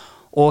tíma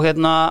og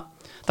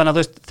þannig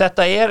að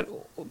þetta er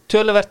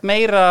töluvert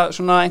meira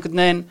svona einhvern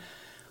veginn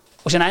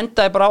og síðan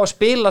endaði bara á að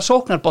spila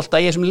sóknarbolta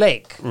í þessum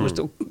leik og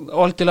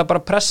algjörlega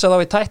bara pressa þá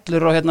í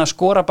tætlur og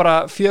skora bara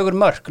 4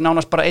 mörk,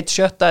 nánast bara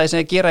 1/7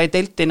 sem gera í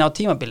deildinni á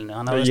tímabilinu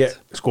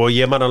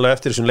ég man alveg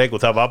eftir þessum leik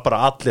og það var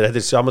bara allir, þetta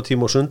er sama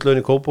tíma og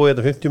sundlaugin í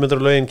Kópavogi, 50 metra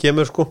laugin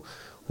kemur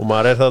og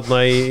maður þarna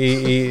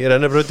í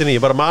rennibrautinni,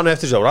 ég bara manu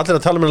eftir þessu og allir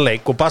að tala um hennar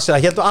leik og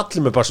það heldur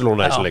allir með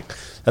Barcelona þessu leik,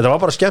 þetta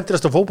var bara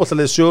skemmtilegast á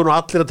fótboltalið sögun og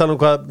allir að tala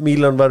um hvað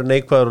Milan var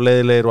neikvæður og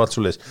leiðilegir og allt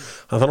svo leiðis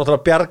hann þarf náttúrulega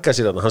að bjarga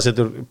sér hann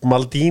setur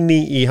Maldini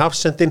í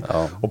hafsendin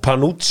og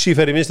Panucci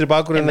fer í vinstri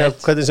bakgrunni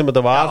hvernig sem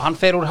þetta var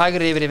hann fer úr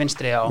hægri yfir í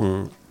vinstri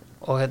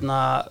og en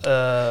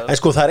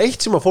það er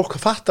eitt sem að fólk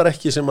fattar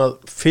ekki sem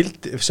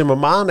að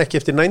man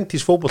ekki eftir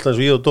 90s fótbolta eins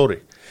og ég og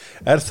Dóri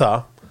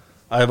það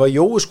að ef að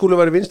Jói skúli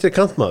væri vinstri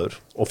kantmaður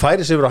og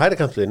færi sig yfir á hægri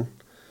kantliðin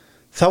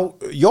þá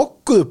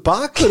jogguðu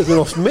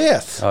bakverðin oft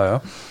með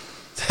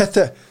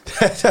þetta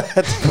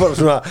er bara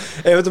svona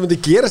ef þetta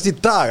myndi gerast í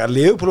dag að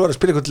Liverpool var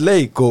að spila eitthvað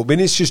leik og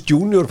Vinicius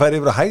Junior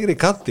færi yfir á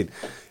hægri kantin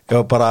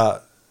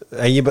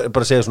ef ég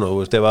bara segja svona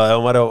ef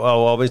hann var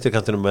á vinstri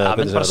kantinum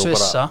bara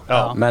svissa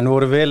menn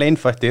voru vel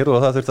einfættir og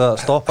það þurfti að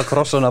stoppa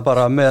krossuna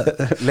bara með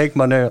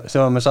leikmanni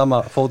sem var með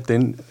sama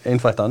fótinn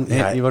einfættan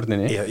í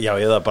vörninni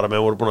eða bara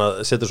menn voru búin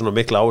að setja svona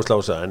mikla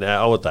áherslu á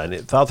þetta en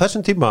á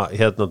þessum tíma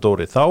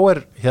Dóri þá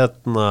er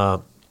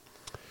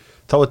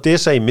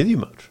Desa í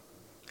miðjumæður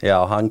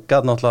hann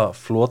gat náttúrulega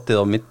flotið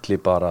á milli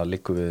bara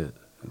líku við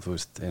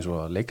eins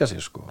og að leika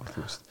sér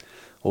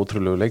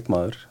ótrúlegu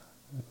leikmaður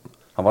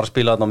hann var að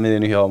spila þarna á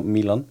miðjunni hjá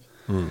Milan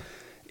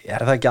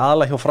er það ekki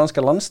aðalega hjá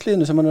franska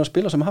landsliðinu sem hann er að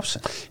spila sem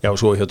hafsend? Já,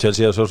 svo hjá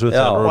Chelsea og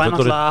hann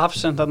náttúrulega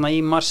hafsend þarna í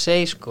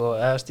Marseille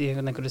eða í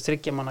einhverju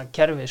 3 manna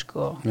kerfi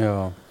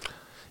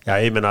Já,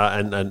 ég meina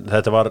en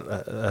þetta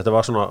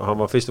var svona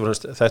hann var fyrst og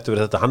fremst þekktur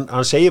við þetta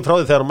hann segir frá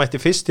því þegar hann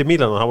mætti fyrst í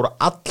Milan það voru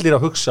allir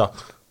að hugsa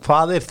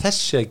hvað er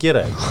þessi að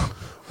gera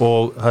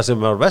og það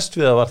sem var vest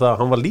við það var það að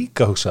hann var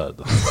líka að hugsa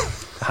þetta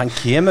hann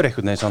kemur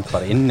einhvern veginn samt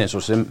bara inn eins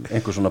og sem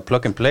einhver svona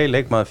plug and play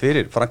leikmaður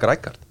fyrir Frank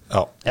Rijkaard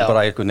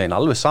bara einhvern veginn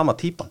alveg sama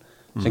típan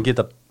sem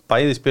geta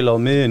bæði spila á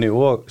miðjunni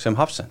og sem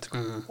hafsend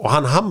og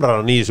hann hamrar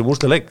hann í þessum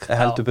úrslitaleik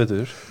heldur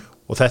betur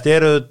og þetta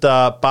eru þetta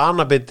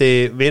banabiti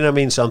vina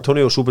míns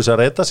Antonio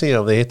Subisarreta sem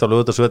ég hafði hitt á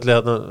Laugardalsvelli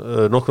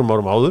nokkrum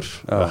árum áður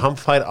hann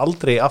fær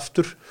aldrei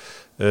aftur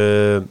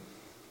ég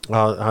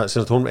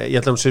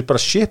held að hún sér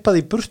bara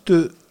shipaði í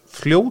burtu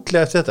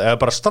fljótlega eftir þetta, eða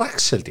bara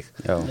strax held ég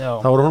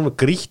þá var hún með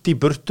grýtt í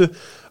burtu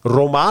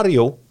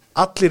Romario,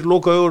 allir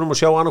loka augunum og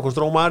sjá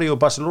annarkost Romario,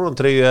 Barcelona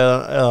treyju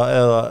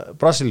eða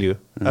Brasilíu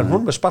en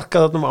hún með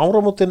sparkað þarna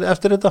áramótin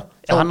eftir þetta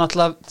hann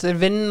náttúrulega,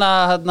 þeir vinna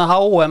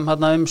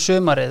HM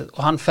sumarið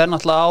og hann fer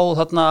náttúrulega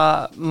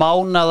á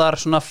mánaðar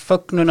svona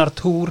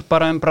fögnunartúr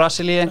bara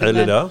Brasilíu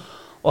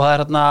og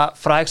það er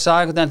fræg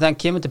saga þegar hann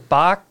kemur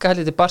tilbaka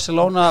til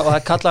Barcelona og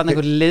það kallar hann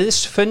einhver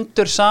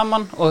liðsfundur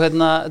saman og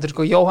þetta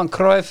er Johan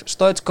Cruyff,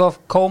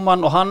 Stoichkov,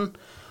 Koeman og hann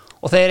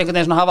og þeir einhvern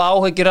veginn svona hafa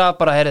áhyggjur af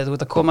bara, þú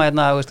ert að koma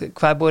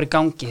hvað er búið í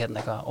gangi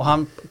og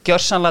hann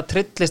gjörsamlega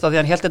trillist af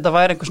því hann held þetta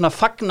væri einhver svona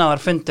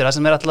fagnaðarfundur það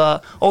sem er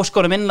alltaf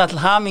óskonum innlega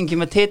til hamingi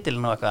með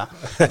titilin og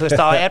eitthvað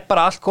það er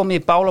bara allt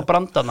komið í bál og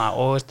brandana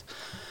og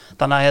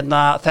þannig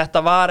að þetta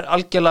var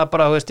algjörlega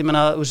bara, ég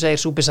meina, þú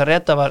segir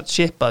Subisarreta var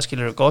shipað,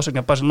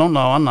 góðsögn af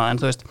Barcelona og annað, en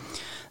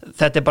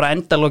þetta er bara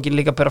endalókin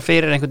líka bara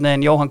fyrir einhvern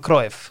veginn Johan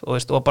Cruyff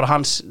og bara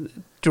hans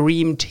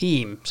dream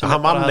team hann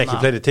vann ekki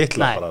fleiri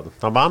titla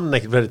hann vann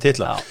ekki fleiri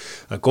titla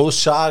góð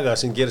saga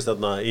sem gerist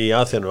þarna í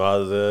Aþenu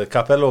að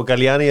Capello og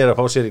Galliani er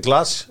að fá sér í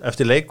glas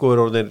eftir leik og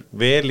er orðin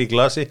vel í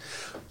glasi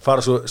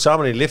fara svo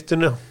saman í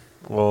liftinu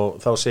og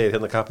þá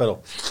segir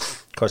Capello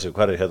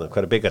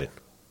hvað er byggarinn?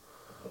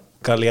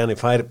 Galliani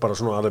fær bara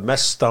svona alveg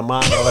mesta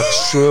magaverk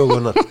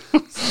sögunar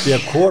því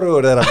að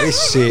hvorugur þeirra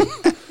vissi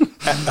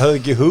höfðu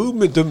ekki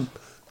hugmyndum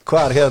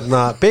hvar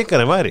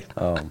byggarinn væri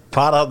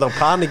fara þarna á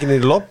panikinni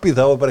í lobby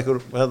þá var bara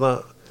einhver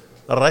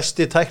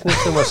ræsti tæknir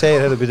sem að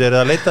segir er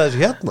að leita þessu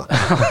þannig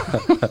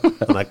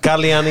að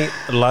Galliani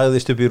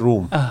lagðist upp í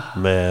rúm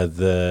með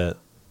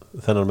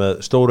þennan með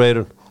stóru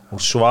eyrun og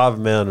svaf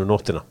með hann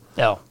nóttina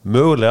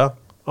mögulega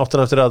átti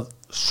hann eftir að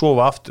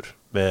sofa aftur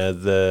með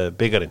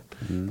byggarinn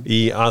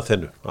í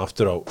Aþenu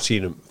aftur á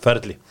sínum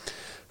ferli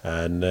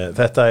en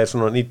þetta er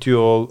svona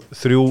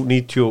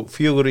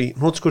 93-94 í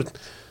hnútskurn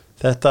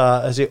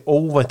þessi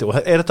óvænti og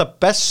er þetta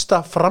besta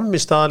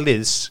frammistaða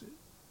liðs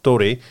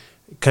Dóri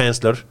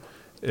Kænsler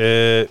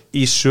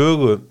í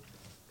sögu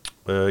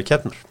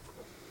keppnar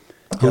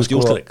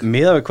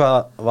miðað við hvað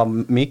var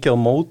mikið á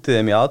mótið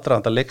þeim í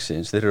aðdraganda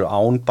leiksins þeir eru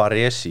án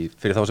Baresi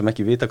fyrir þá sem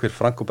ekki vita hver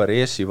Franco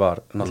Baresi var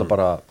náttúrulega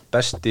bara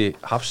besti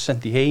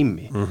hafsend í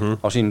heimi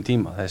á sínum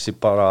tíma þessi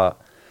bara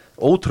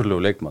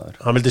ótrúlegu leikmaður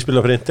hann vildi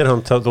spila fyrir Inter,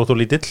 hann þótt og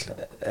lítill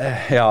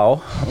já,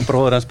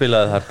 bróður hann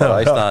spilaði þar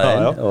bara í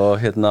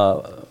staðinn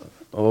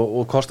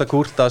og Costa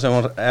Curta sem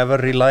var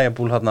ever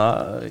reliable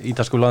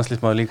ítalsku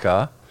landsliðsmaður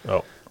líka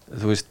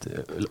þú veist,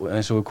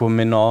 eins og við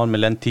komum inn á með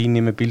Lentini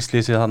með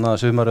bílslýsið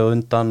sumarið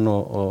undan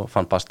og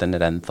Van Basten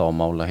er ennþá að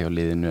mála hjá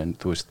liðinu en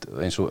þú veist,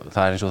 eins og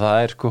það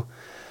er sko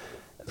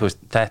þú veist,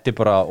 þetta er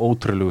bara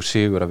ótrúlegu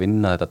sigur að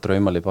vinna þetta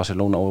draumalið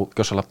Barcelona og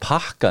gjörsamlega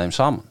pakka þeim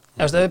saman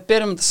ef við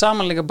byrjum þetta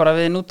saman líka bara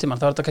við nútíman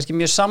þá er þetta kannski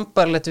mjög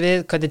sambarlegt við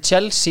hvernig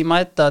Chelsea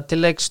mæta til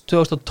leiks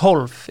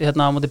 2012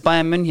 á móti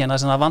Bayern München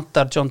sem það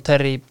vantar John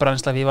Terry,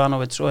 Branislav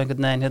Ivanovic og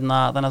einhvern veginn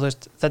þannig að þú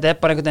veist, þetta er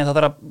bara einhvern veginn það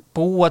þarf að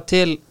búa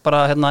til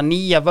bara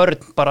nýja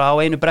vörn bara á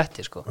einu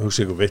bretti sko.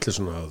 Hugsa ykkur vitlega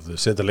svona að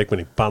setja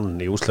leikmenn í bann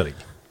í úrslitaleik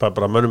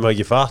bara mönnum að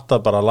ekki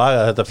fatta bara að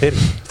laga þetta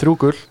fyrir 3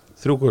 gul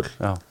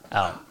Já.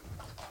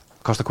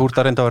 Costa Curta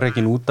reynda á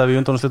reikin út af í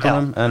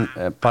undanúrslitunum en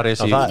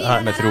Baresi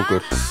með 3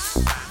 gul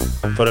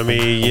Förum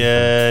í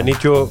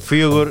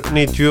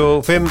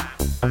 94-95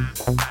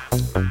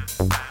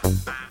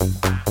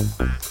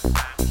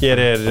 Hér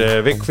er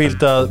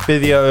Wickfield að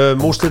biðja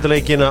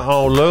úrslitaleikina á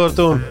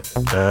laugardögum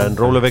en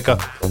róleg vika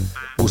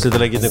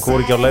úrslitaleikinn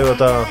kom ekki á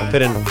laugardag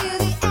fyrir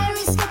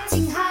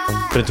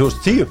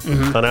 2010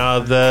 þannig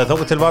að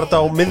þangað til var þetta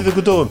á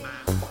miðvikudögum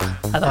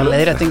Þetta var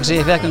leiðrétting sem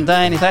ég fekk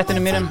daginn í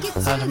þættinu mínum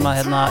það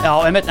sem að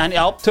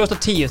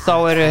 2010 þá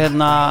eru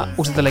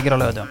úrslitaleikir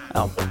á laugardögum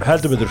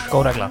heldur betur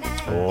góð regla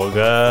og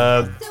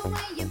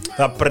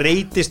það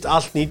breytist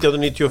allt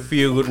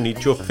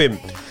 1994-95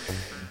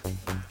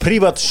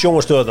 prívat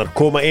sjónvarsstöðarnar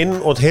koma inn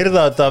og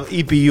hirða þetta af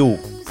IBU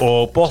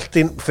og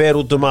boltinn fer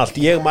út allt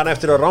ég man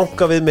eftir að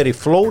ranka við mér í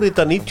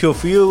Flórida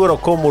 94 og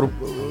kom úr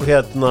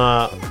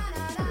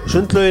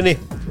sundlauginni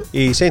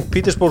í St.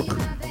 Petersburg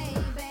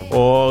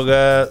og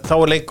þá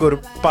er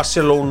leikur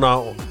Barcelona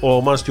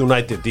og Manchester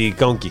United í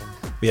gangi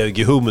við hefum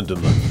ekki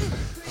hugmyndum það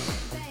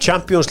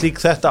Champions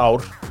League þetta ár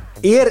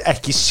er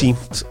ekki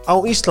sýnt á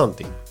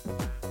Íslandi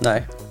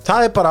Nei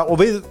það er bara, og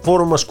við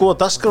fórum að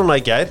skoða dagskrána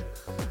í gær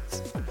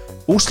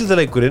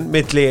úrslitaleikurinn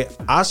milli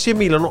AC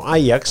Milan og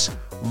Ajax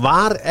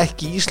var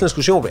ekki í íslensku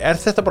sjónvarpi er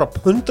þetta bara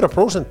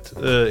 100%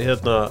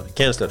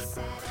 Kensler?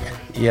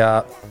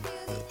 Já,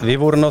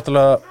 við vorum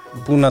náttúrulega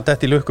búin að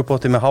detta í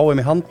lukkupotti með HM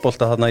í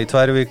handbolta í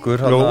 2 vikur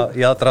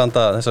í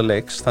aðdraganda þessa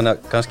leiks þannig að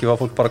kannski var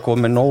fólk bara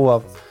komið nóg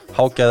af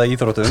hágæða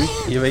íþróttum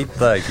ég veit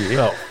það ekki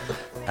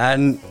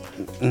en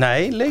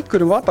nei,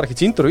 leikurinn var bara ekki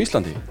sýndur á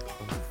Íslandi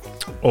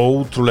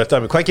Ótrúlegt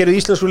dæmi. Hvað gerir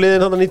íslensku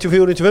liðin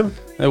 94-95?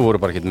 Þau voru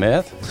bara ekkert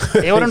með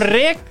Við vorum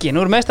rekin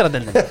úr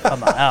meistaradeildinni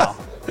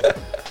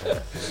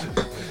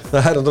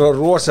Það er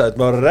rosaðið,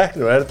 maður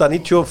reknur. Er þetta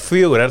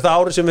 94? Er það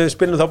árið sem við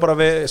spilum þá bara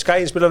við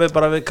Skæin spilum við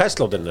bara við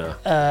Kæslótin? Já,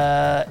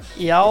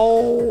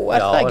 er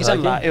það ekki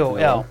sannlega? Jú,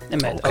 já,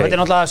 okay. Og þetta er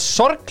náttúrulega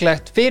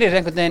sorglegt fyrir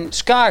einhvern veginn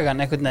Skagan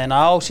einhvern veginn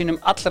á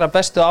sínum allra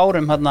bestu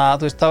árum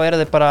þú veist, þá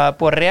eru þeir bara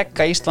búið að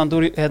reka Ísland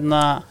úr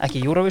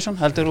ekki Eurovision,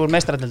 heldur úr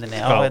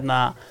meistaradeildinni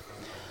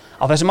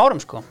á þessum árum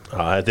sko.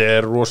 Já, þetta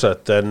er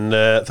rosaðið, en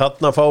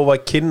þarna fáum við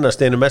að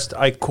kynnast einu mest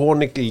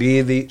iconic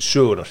liði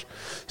sögunar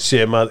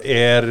sem að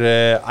er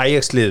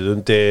Ajax-liðið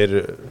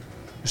undir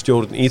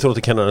stjórn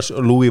íþróttakennarans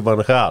Louis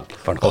van Gaal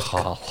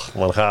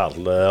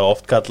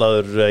oft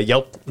kallaður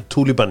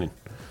Túlibaninn.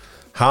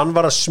 Hann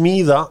var að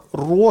smíða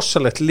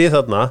rosalegt lið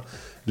þarna,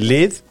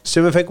 lið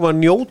sem við fengum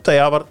að njóta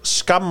í afar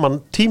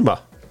skamman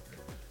tíma.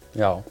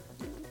 Já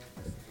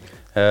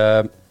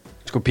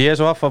Sko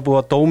PSV var búið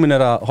að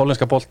dóminera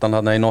hollenska boltan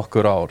í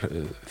nokkur ár.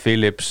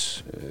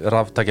 Philips,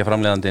 raftækja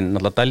framleiðandinn,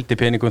 náttúrulega dældi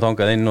peningum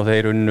þangað inn og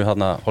þeir unnu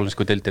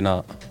hollensku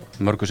deildina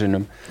mörgu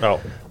sinnum.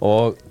 Já.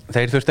 Og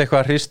þeir þurftu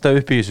eitthvað að hrista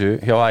upp í þessu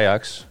hjá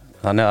Ajax.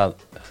 Þannig að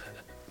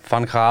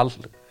Van Gaal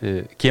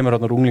kemur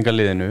úr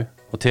unglingaliðinu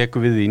og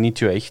tekur við í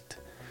 91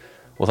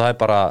 og það er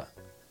bara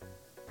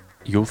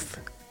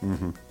youth.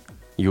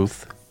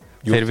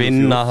 Þeir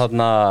vinna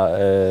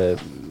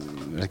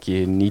ekki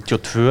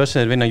 92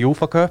 sem þeir vinna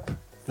UEFA Cup.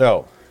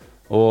 Já.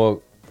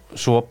 Og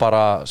svo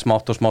bara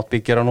smátt og smátt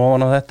byggir hann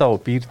ofan á þetta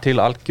og býr til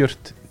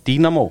algjört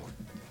dínamó.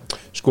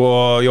 Sko,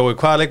 Jói,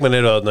 hvaða leikmenn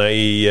eru þarna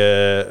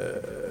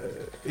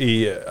í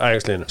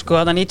Ajax-liðinu? Sko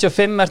þarna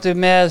 95 ertu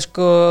með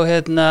sko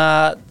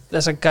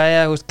þessa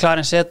gæja,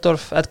 Clarence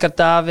Seedorf, Edgar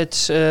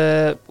Davids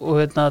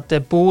og De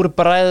Boer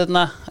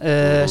bræðurna,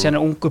 síðan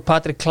ungur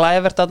Patrick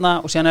Kluivert þarna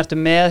og síðan ertu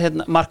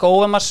með Mark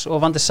Overmars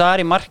og Van de Sar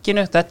í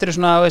markinu. Þetta eru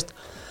svona,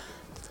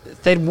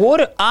 þeir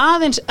voru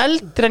aðeins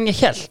eldri en ég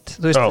hélt,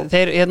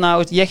 þeir,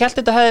 ég hélt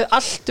þetta hefði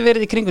allt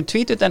verið í kringum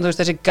 20 en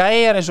þessi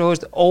gæjar eins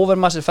og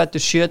Overmars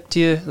fættur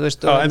 70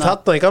 en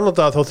þarna í gamla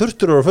daga þá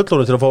þurftur þú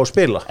fullorðin til að fá að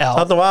spila.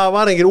 Þarna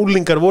var engin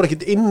úlingar, voru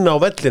ekkert inn á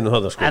vellinu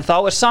þarna, sko. En þá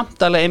samt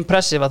alveg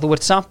impressive að þú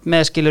ert samt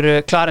með skiluru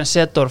Clarence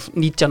Seedorf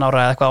 19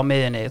 ára eða eitthvað á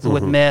miðjunni, þú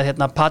ert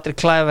með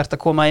Patrick Kluivert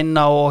að koma inn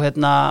á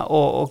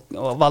og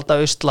valda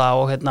usla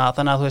og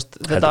þannig að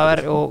þetta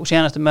og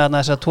síðan eftir með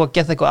þess að tóa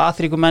gett eitthvað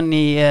aðþríkumenn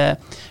í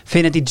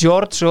Finity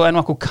George og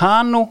Enwaku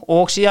Kanu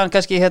og síðan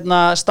kannski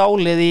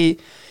stálið í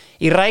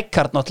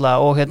Rijkaard náttúrulega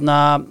og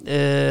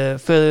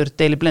föður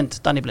Daley Blind,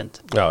 Danny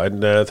Blind. Já,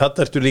 en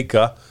þarna ertu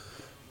líka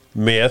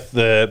með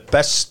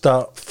besta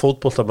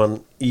fótboltamann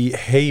í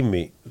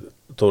heimi,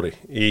 Dóri,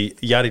 í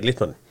Jari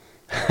Littmann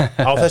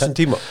á þessum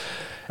tíma.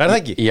 Er það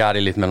ekki?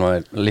 Jari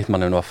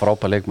Littmann var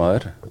frábær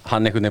leikmaður.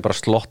 Hann einhvern veginn bara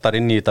slottar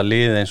inn í þetta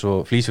lið eins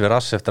og flýs við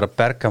rass eftir að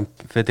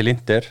Bergkamp fer til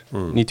Inter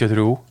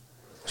 93,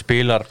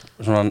 spilar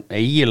svona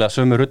eiginlega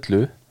sömu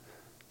rullu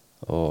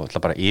og ætla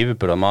bara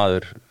yfirburða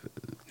maður,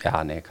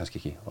 kannski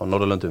ekki á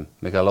Norðurlöndum,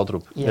 Mikael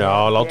Laudrup. Já,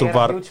 Laudrup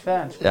var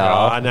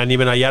en ég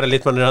meina að Jari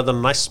Littmann þetta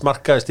næst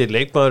markaðist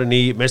leikmaðurinn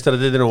í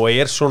meistaradeildinni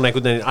og svona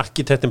einhvern veginn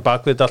arkitektin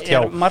bak við þetta allt hjá.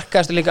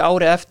 Markaðist líka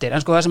árið eftir,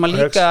 en það sem að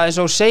líka eins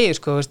og segir,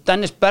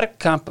 Dennis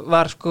Bergkamp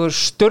var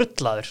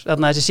sturlaður,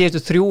 þarna þessi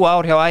síðustu 3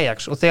 ár hjá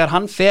Ajax og þegar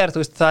hann fer,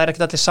 það er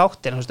ekkert allir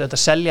sáttir,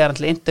 þetta selja hann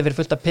til Inter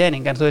fyrir fullt af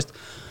pening, en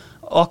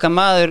okkar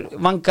maður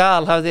Van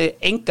Gaal hafði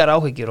engar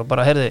áhyggjur og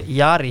bara,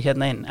 Jari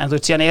inn, en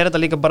síðan þetta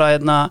líka bara,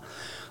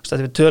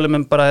 við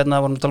tölum bara,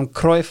 vorum að tala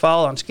Cruyff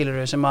áðan,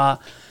 skilurðu, sem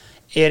að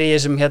í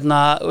þessum,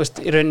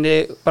 í rauninni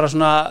bara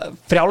svona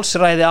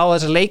frjálsræði á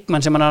þessar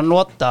leikmenn sem hann að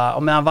nota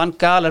og meðan Van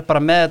Gaal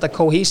bara með þetta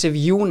cohesive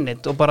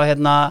unit og bara,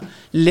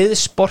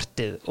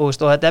 liðsportið og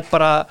þetta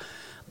bara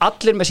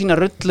allir með sína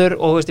rullur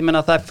og ég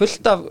meina það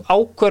fullt af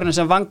ákvörðunum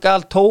sem Van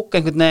Gaal tók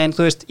einhvern veginn,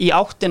 í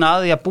áttina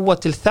að því að búa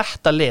til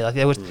þetta lið,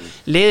 því að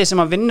liðið sem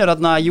hann vinnur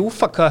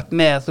UEFA Cup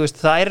með,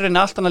 það er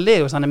reyna allt annað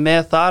lið, hann er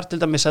með þar til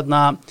dæmis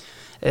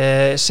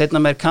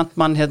setna með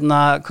kantmann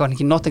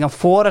Nottingham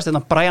Forest,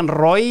 Brian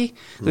Roy í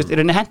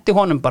reyni hendi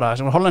honum bara,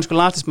 sem var hollensku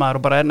landsliðsmaður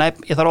og bara, nei,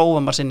 ég þarf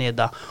Overmars inn í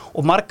þetta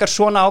og margar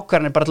svona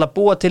ákvörðunir bara til að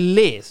búa til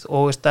lið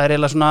og það er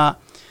eiginlega svona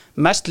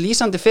mest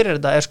lýsandi fyrir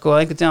þetta að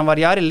einhvern tíðan var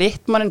Jari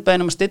Littmann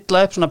beðinn að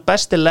stilla upp svona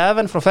best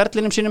 11 frá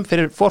ferlinum sínum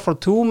fyrir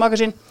 442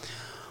 magasín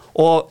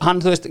og hann,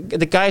 þetta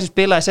er gæði sem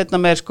spilaði setna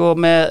með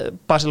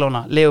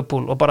Barcelona,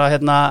 Liverpool og bara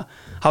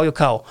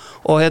HJK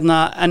og en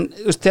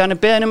þegar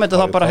hann beðinn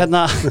þetta þá bara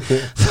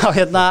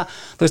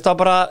þá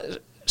bara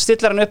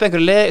stillar hann upp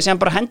einhverju lið sem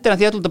bara hendir hann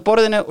því út á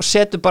borðinu og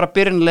setur bara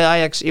byrjunarlið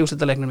Ajax í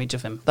úrslitaleiknum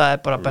 95. Það er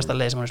bara besta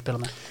lið sem hann er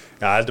spilað með.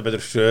 Já, heldur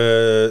betur,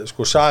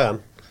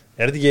 sagan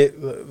er þetta ekki,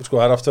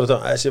 það er aftur að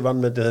þessi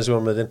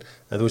vannmetin,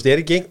 en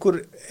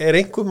er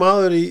einhver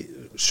maður í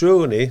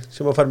sögunni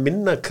sem að fara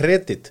minna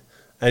kredit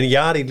en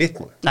Jari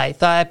Littmann? Nei,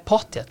 það er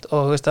pottþétt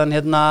og hann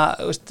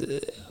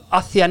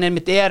að því hann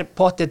er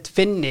pottþétt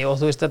finni og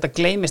þetta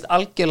gleymist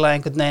algjörlega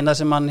einhvern veginn það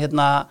sem hann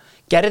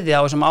gerði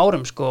á þessum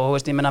árum og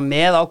ég meina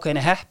með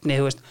ákveðinni heppni,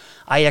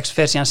 Ajax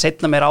fer síðan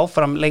seinna meir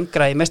áfram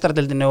lengra í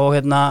meistaradeildinni og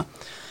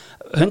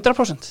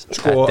 100%.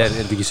 Þetta er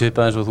ekki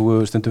svipað eins og þú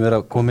stundum verið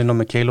að koma inn á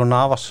með Keylor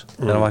Navas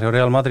þegar hann var hjá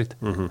Real Madrid.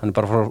 Hann er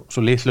bara frá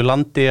svo litlu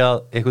landi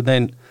að einhvern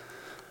veginn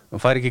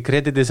hann fær ekki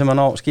kreditið sem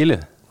hann á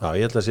skilið. Já,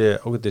 ég held að sé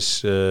ágætis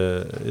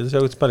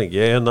spenning.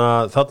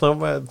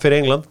 Þarna fyrir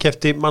England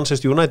keppti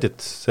Manchester United.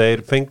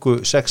 Þeir fengu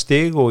 6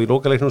 stig og í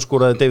lokaleiknum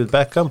skoraði David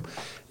Beckham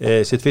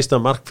sitt fyrsta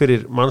mark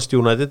fyrir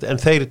Manchester United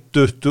en þeir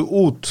duttu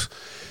út.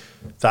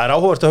 Það er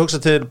áhugavert að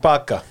hugsa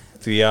tilbaka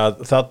því að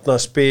þarna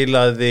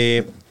spilaði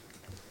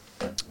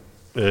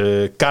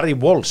Gary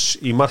Walsh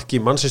í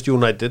marki Manchester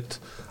United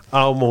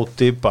á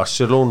móti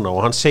Barcelona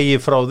og hann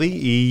segir frá því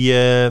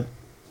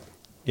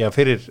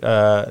fyrir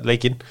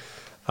leikinn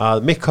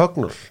að Mick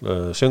Hucknall,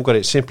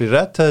 söngvari Simply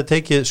Red, hefði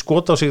tekið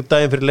skot á sig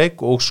daginn fyrir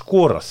leik og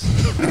skorað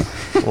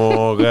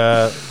og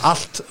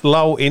allt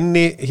lá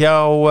inni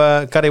hjá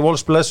Gary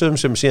Walsh blessum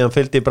sem síðan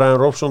fylgdi Brian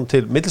Robson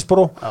til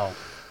Middlesbrough.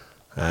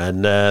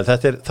 En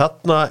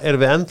þarna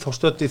við ennþá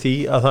stödd í því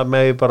að það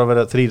megi bara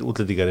vera 3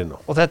 útlendingar inn á.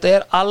 Og þetta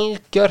er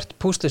algjört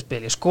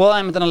púsluspil. Ég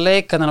skoðaði með þennan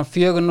leik, þennan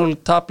 4-0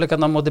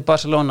 tapleikarna á móti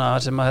Barcelona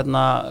sem að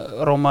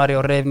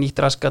Romario reif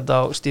nýtt raskat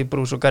á Steve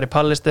Bruce og Gary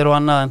Pallister og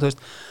annað, en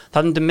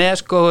það er með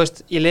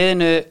í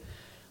liðinu,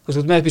 þú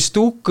ert með upp í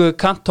stúku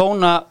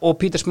Cantona og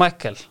Peter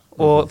Schmeichel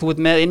og þú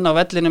ert með inn á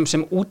vellinum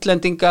sem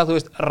útlendinga,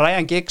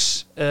 Ryan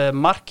Giggs,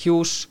 Mark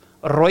Hughes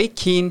Roy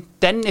Keane,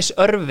 Dennis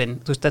Irvin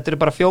þú veist, þetta eru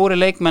bara 4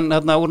 leikmenn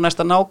þarna úr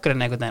næsta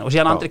nágrenni einhvern veginn og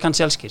síðan Andri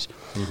Kanselskis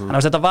þannig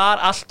að þetta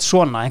var allt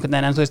svona einhvern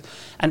veginn en þú veist,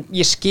 en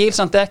ég skil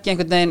samt ekki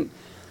einhvern veginn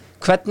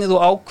hvernig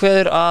þú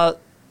ákveður að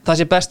það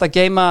sé best að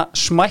geima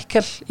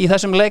Schmeichel í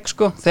þessum leik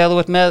sko, þegar þú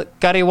ert með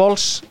Gary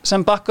Walsh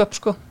sem backup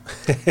sko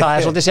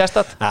það svolítið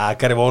sérstætt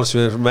Gary Walsh,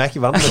 við erum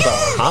ekki vann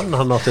þetta hann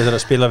átti þegar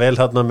að spila vel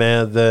hérna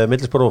með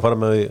Middlesbrough og fara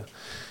með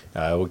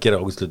og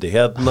gera ágætsluti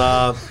hérna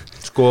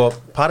sko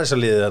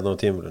Parísarliðið þarna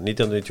á tímur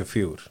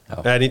 1994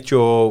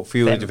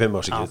 94-95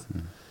 ásíkið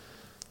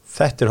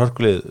þetta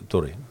hörkulið,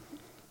 Dóri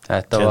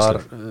þetta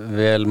var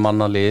vel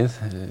mannalið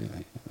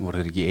voru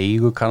þeir ekki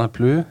eigu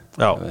Kanaplu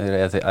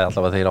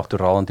allavega þeir áttu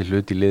ráðandi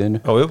hlut í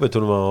liðinu við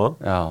tölum að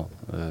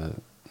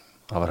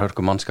það var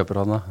hörku mannskapur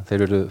þarna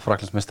þeir eru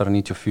Frakklandsmeistari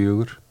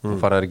 94 og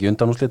faraði ekki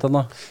undanúrslit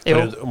þarna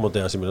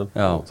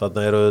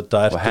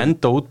og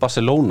henda út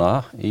Barcelona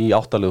í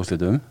 8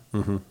 liðúrslitum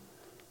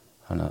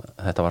þannig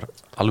að þetta var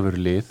alvöru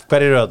lið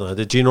hver eru þarna?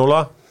 Þetta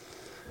Ginola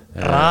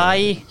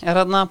Ræ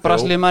þarna,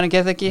 Brasilíumaðurinn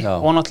gerði ekki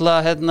og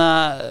náttúrulega hérna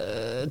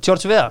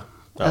George Weah,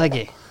 eða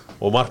ekki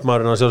og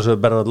markmaðurinn að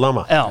sjálfsögðu Bernard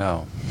Lama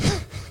Já.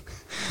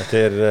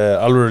 Þetta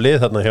alvöru lið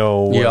þarna hjá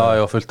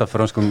Já, fullt af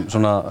frönskum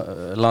svona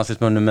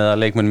landsliðsmönnum eða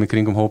leikmönnum í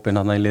kringum hópin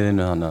þarna í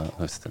liðinu þannig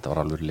að þetta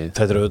var alvöru lið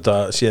Þetta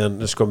auðvitað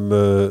síðan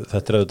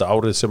þetta auðvitað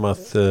árið sem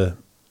að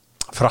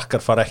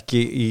frakkar fara ekki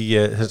í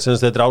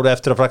þetta árið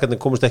eftir að frakkarnir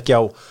komast ekki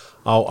á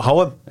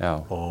HM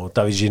og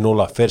David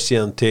Ginola fer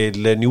síðan til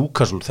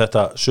Newcastle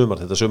þetta sumar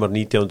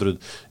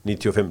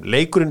 1995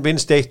 leikurinn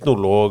vinst 1-0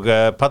 og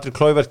Patrick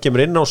Kluivert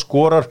kemur inn á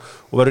skorar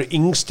og verður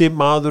yngsti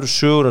maður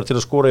sögunar til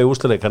að skora í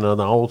úrslitaleik hann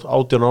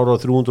 18 ára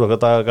og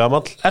 300 daga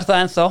gamall það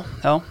ennþá,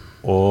 já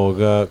og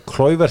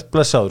Kluivert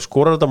blessaður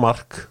skorar þetta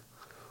mark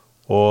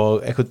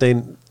og einhvern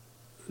daginn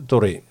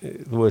Dóri,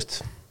 þú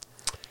veist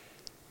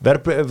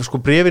sko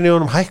bréfin í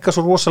honum hækka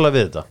svo rosalega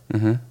við þetta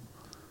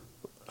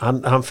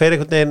hann fer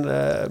einhvern veginn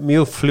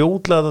mjög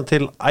fljótlega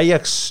til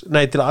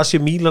til AC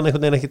Milan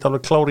einhvern veginn ekki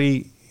alveg klári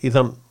í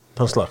þann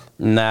slag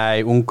Nei,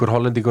 ungur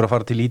hollendingur að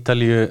fara til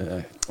Ítalíu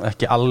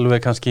ekki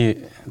alveg kannski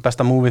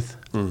besta múfið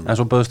en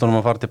svo bauðst honum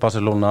að fara til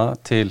Barcelona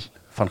til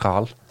Van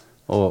Gaal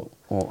og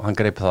hann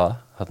greip það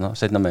þarna,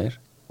 seinna meir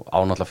og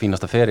ánáttúrulega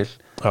fínasta feril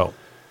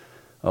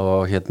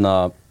og hérna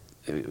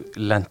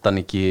lenda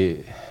hann ekki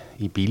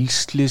í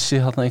bílslýsi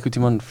hérna einhvern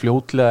tímann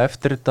fljótlega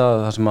eftir þetta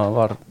það sem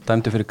var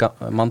dæmdur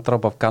fyrir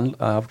manndráp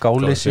af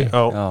gáleysi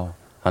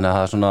þannig að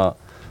það svona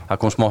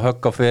það kom smá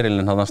högg á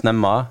ferilin hann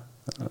snemma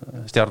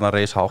stjarnar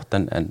reis hátt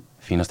en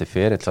fínasti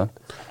feril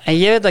en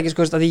ég veit ekki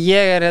sko að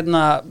ég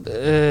hérna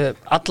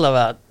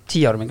allavega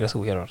 10 árum yngri að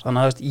þú hér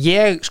þannig að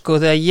ég sko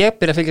þegar ég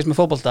byrja að fylgjast með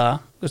fótbolta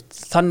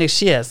þannig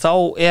séð þá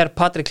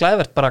Patrick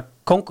Kluivert bara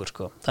kongur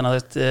sko þannig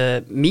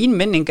að mín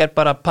minning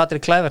bara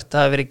Patrick Kluivert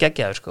hafi verið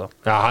geggjaður sko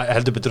Já,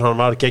 heldur betur hann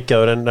var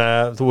geggjaður en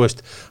þú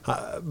veist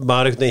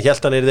maður einhvern veginn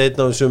hélt hann einn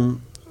af þessum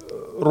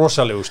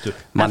rosalegustu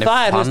manni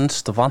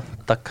fannst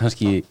vanta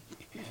kannski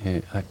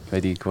veit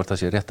ekki hvort það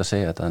sé rétt að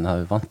segja þetta en það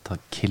hefði vantað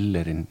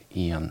killerinn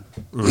í hann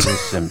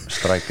sem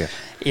strækir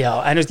Já,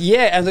 en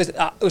þú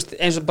veist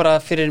eins og bara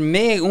fyrir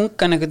mig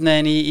ungan einhvern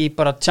veginn í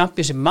bara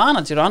Championship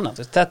Manager og annað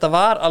þetta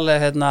var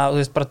alveg hérna, þú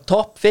veist, bara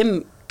top 5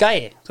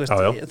 gæi, þú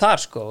veist,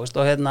 þar sko veist,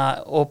 og hérna,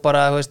 og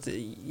bara, þú veist,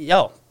 já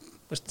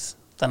veist,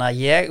 þannig að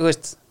ég, þú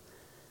veist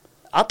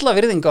alla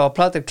virðinga á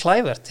Patrick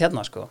Kluivert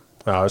hérna sko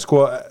Já,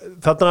 sko,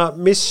 þarna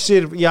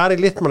missir Jari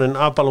Littmanin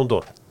af Ballon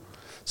d'Or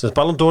sem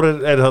Ballon d'Or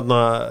þarna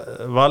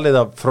valið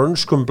af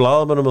frönskum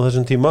blaðamönnum á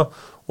þessum tíma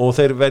og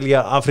þeir velja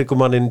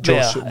Afrikumannin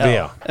George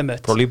Weah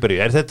frá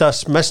Líberíu. Þetta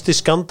mesti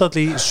skandall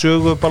í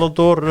sögu Ballon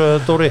d'Or,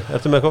 Dóri?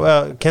 Ertu með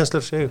eitthvað,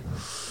 kensler segju?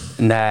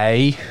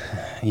 Nei,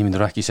 ég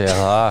myndur ekki segja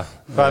það.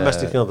 Hvað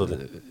mesti skandall?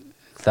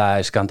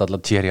 Það skandall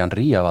að Thierry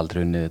Henry hafa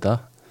aldrei unnið þetta.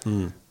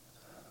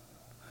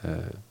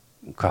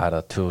 Hvað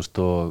það,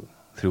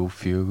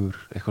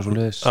 2003-04, eitthvað svo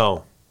leiðis? Já.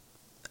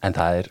 En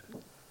það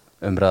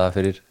umræða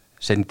fyrir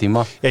seinni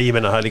tíma. Já, ég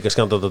meina það líka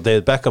skandall að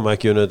David Beckham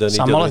ekki unnið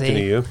þetta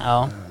 1999.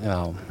 Já.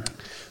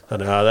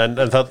 Þannig að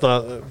en þarna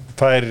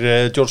fær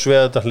George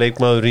Weah þetta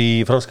leikmaður í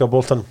franska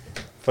boltan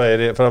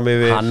fær fram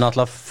yfir hann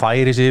alltaf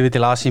færi sig yfir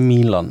til AC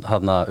Milan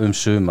þarna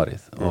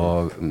sumarið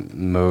og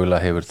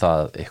mögulega hefur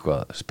það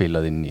eitthvað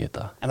spilað inn í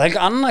þetta en það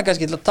eitthvað annað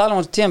kannski til að tala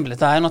þessu tímabili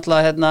það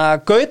náttúrulega hérna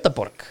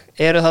Gautaborg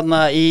eru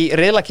þarna í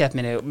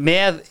riðlakeppninni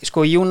með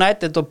sko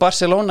United og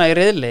Barcelona í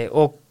riðli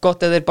og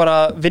gott ef þeir bara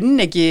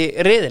vinna ekki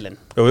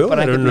riðilinn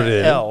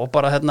og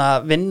bara hérna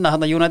vinna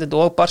hérna United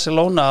og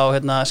Barcelona og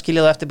hérna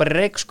skilja það eftir bara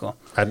reik sko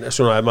en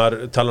svona ef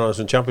maður talar um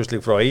þessum Champions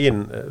League frá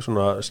eigin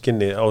svona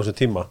skinni á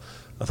þessum tíma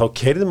að þá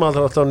keyrði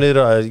maður alltaf niður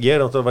að ég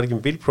náttúrulega var ekki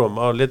með bílprófum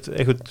að leta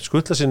einhvern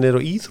skutla sér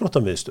niður á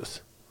íþróttamiðstöð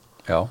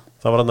Já.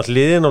 Það var annars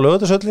liðin á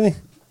Laugardalshöllinni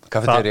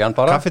Kaffeterían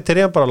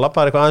bara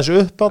labbaði eitthvað aðeins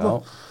upp að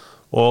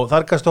og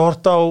þar gæstu að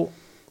horta á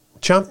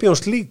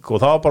Champions League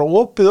og það var bara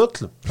opið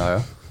öllum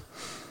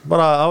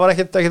bara, það var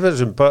ekkert fyrir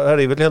þessum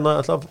herri, ég vil hérna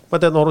alltaf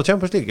mæta hérna að horfa á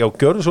Champions League já,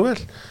 gjörðu svo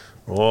vel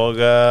og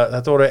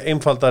þetta voru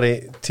einfaldari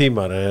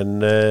tímar en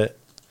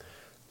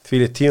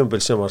fyrir tímabil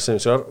sem var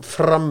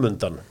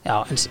framundan.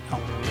 Já,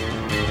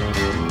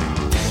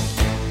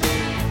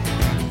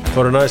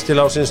 Fóru næst til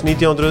ásins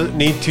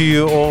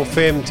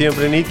 1995,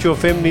 tímabilið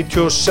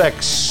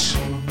 95-96.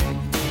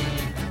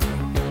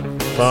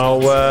 Þá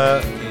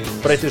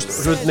breytist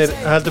hlutirnir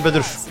heldur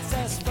betur.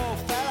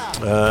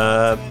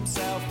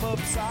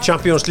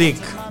 Champions League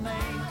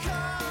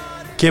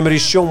kemur í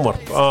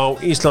sjónvarp á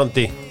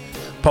Íslandi.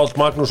 Páll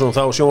Magnússon,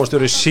 þá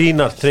sjónvarpsstjóri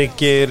Sýnar,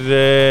 tryggir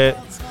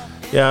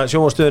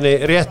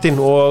sjónvarpsstöðinni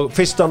réttinn og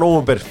 1.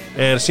 nóvember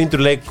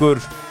sýndur leikur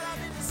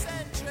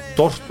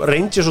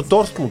Rangers og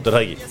Dortmund, það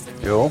ekki?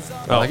 Jú,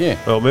 það ekki?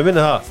 Já, mér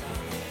minni það.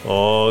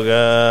 Og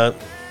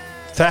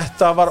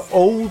þetta var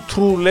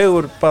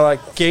ótrúlegur bara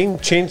game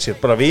changer,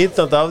 bara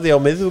vitandi af því á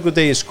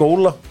miðvikudegi í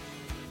skóla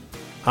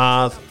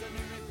að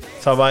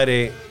það væri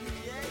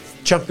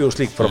Champions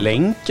League fram.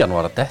 Lengjan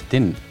var að dett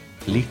inn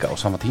líka á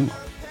sama tíma.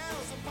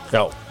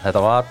 Já. Þetta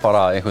var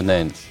bara einhvern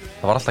veginn,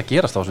 það var alltaf að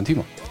gerast á þessum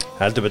tíma.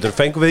 Heldur betur,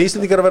 fengum við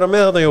Íslendingar að vera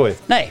með þarna, Jói?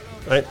 Nei.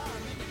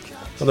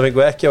 Þarna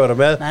fengum við ekki að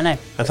vera með. Nei.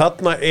 En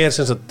þarna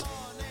sem sagt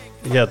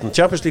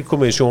Champions League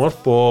komið í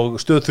sjónvarp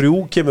og Stöð 3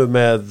 kemur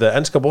með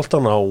enska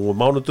boltan á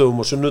mánudögum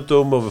og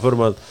sunnudögum og við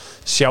förum að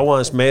sjá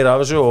aðeins meira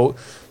af þessu og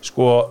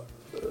sko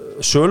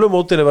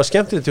sölumótinu var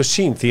skemmtilegt hjá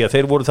Sýn því að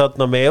þeir voru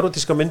þarna með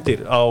erotíska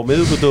myndir á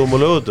miðvikudögum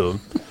og laugardögum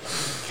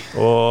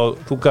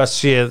og þú gast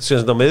séð sem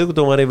sagt á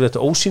miðvikudögum var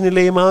yfirleitt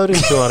ósýnilegi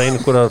maðurinn sem var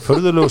einhverjar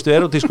förðulegustu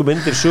erotísku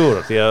myndir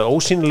sögurar því að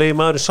ósýnilegi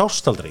maðurinn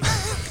sást aldrei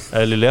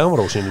eðlilega hann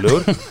var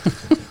ósýnilegur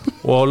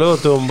og á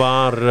laugardögum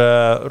var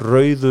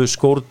Rauðu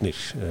skórnir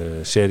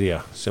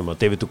sería sem að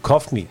David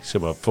Duchovny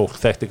sem að fólk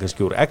þekkti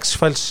kannski úr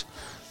X-Files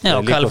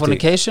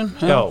Californication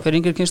fyrir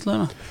yngri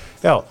kynsluna.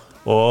 Já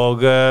og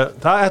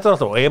það eftir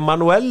alltaf og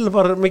Emanuel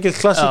var mikil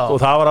klassik og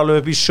það var alveg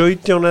upp í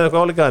 17 eða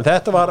eitthvað álíka en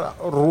þetta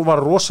var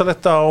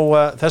rosalegt á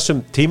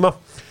þessum tíma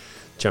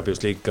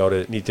Champions League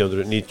árið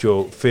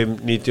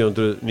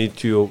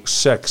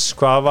 1995-1996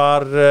 hvað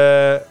var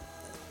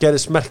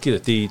gerðist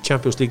merkilegt í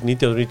Champions League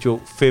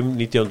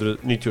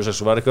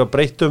 1995-1996 var eitthvað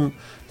breytt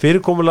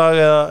fyrirkomulag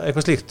eða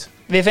eitthvað slíkt?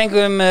 Við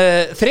fengum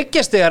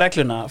 3 stiga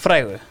regluna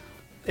frægu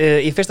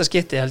í fyrsta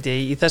skipti held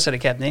ég í þessari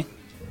keppni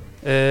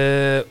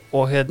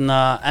og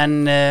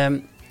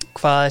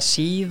hvað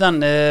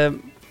síðan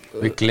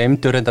við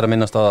gleymdu reyndar að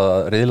minnast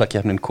að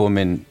riðlakeppnin kom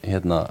inn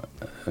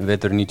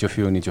vetur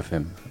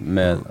 94-95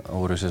 með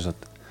voru sem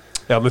sagt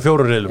með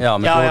 4 riðlum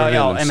með 4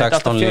 riðlum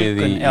 16 lið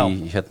í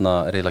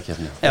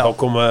riðlakeppni þá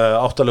kom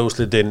 8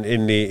 úrslitin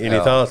inn í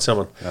það allt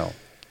saman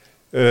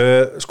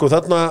sko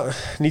þarna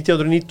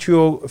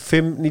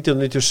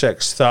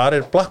 1995-1996 þar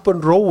Blackburn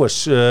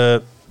Rovers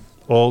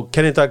og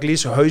Kenny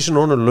Dalglish hausinn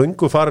honum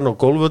löngu farin á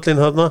gólfvöllin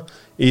þarna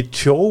í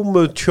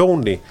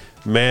tjóni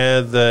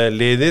með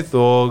liðið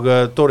og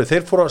Dóri,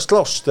 þeir fóru að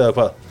slást eða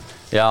hvað?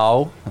 Já,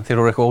 þeir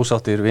voru eitthvað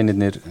ósáttir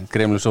vinnirnir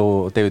Gremlus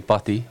og David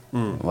Batty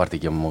var þetta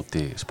ekki á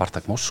móti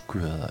Spartak Moskvu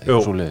eða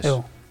eitthvað svoleiðis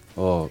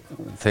og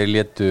þeir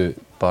létu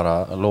bara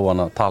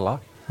lófana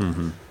tala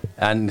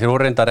en þeir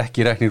voru reyndar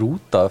ekki reknir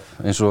út af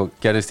eins og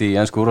gerðist í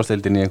ensku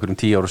úrvalsdeildinni einhverjum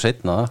 10 ára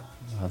seinna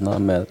þarna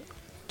með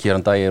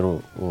Kieran Dyer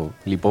og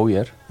Lee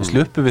Bowyer við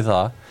sluppu við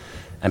það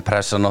en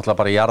pressan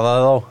náttúrulega bara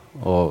jarðaði þá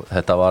og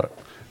þetta var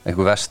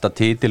einhver versta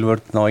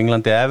titilvörn á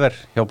Englandi ever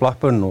hjá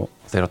Blackburn og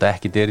þeir áttu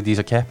ekki derið í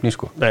þessa keppni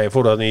sko. Nei,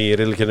 fóru þannig í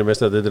riðlakeppni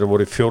meistaradeildar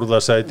voru í 4.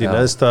 sæti,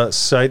 neðsta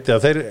sæti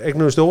að þeir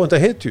eignuðust óvænta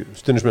hetju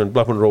stundismenn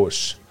Blackburn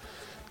Rovers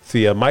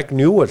því að Mike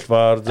Newell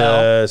var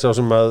sá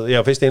sem að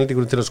fyrst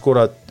englendingurinn til að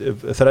skora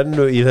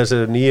þrennu í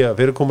þessu nýja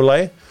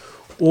fyrirkomulagi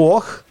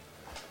og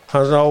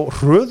hann á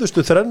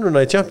hröðustu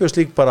þrennuna í Champions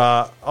League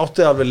bara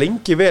átti alveg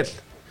lengi vel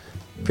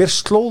hver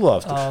slóða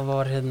aftur? Það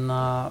var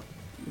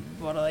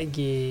var það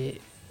ekki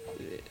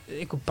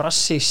einhver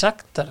brassi í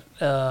sektar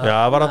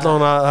þetta var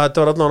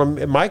allavega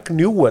Mike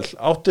Newell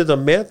átti þetta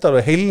með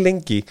alveg heil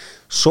lengi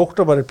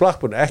sóknarmann í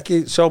Blackburn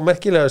ekki sá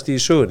merkilegast í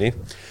sögunni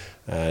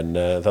en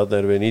þarna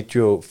erum við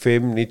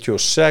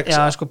 95-96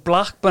 Já, sko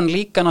Blackburn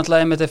líka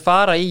náttúrulega með þeir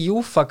fara í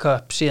UEFA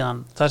Cup síðan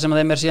þar sem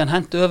þeim síðan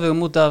hent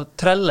öfugum út af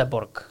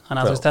Trelleborg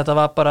þannig að þetta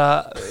var bara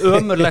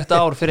ömurlegt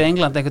ár fyrir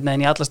England einhvern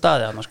veginn í alla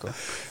staði þarna sko.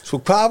 Svo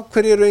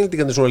hverju eru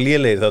englendingarnir svona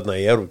lélegir þarna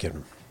í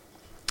Evrópukeppnum?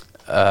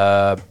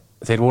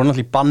 Þeir voru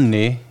náttúrulega í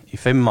banni í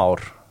 5 ár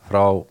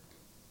frá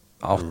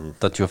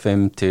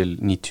 85 til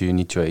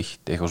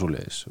 90-91 eitthvað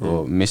svoleiðis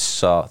og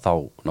missa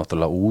þá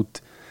náttúrulega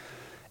út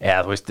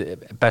eða þú veist,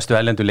 bestu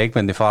erlendu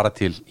leikmenni fara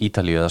til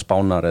Ítalíu eða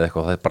Spánar eða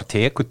eitthvað, það bara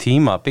tekur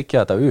tíma að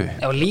byggja þetta upp.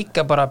 Já,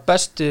 líka bara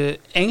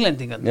bestu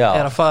englendingar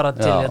að fara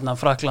til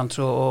Frakklands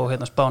og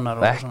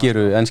Spánar. Og ekki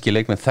eru enski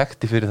leikmenn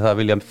þekkti fyrir það að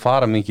vilja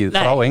fara mikið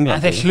frá Englandi.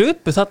 En þeir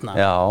hlupu þarna.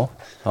 Já,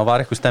 það var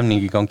eitthvað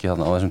stemning í gangi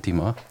þarna á þessum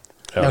tíma.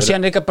 Já,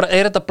 síðan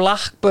þetta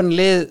Blackburn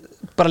lið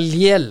bara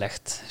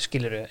lélegt,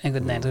 skilurðu,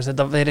 einhvern veginn, þú veist,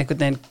 þetta er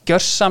einhvern veginn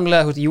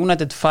gjörsamlega,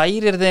 United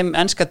færir þeim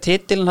enska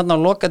titilin hérna á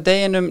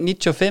lokadeginum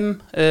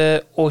 95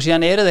 og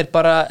síðan eru þeir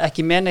bara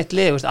ekki með neitt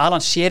lið,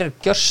 Alan Shearer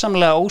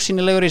gjörsamlega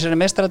ósýnilegur í þessari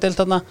meistaradeild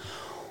þarna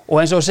og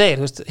eins og þú segir,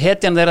 þú veist,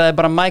 hetjan þeirra er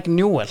bara Mike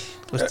Newell,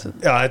 þú veist.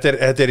 Já,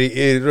 þetta er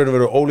í raun og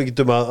veru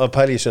ólíkindum að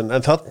pæla í þessu,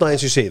 en þarna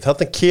eins og ég segi,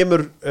 þarna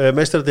kemur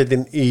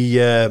meistaradeildin í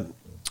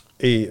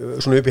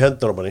svona upp í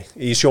hendunar á manni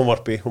í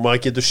sjónvarpi og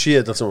maður getur séð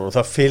þetta allt saman og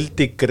það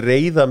fylgdi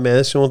greiða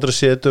með sem hún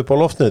setja upp á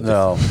loftneti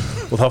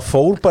og það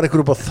fór bara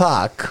einhver upp á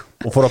þak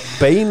og fór að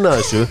beina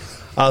þessu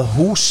að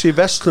húsi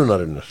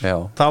verslunarinnar.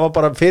 Það var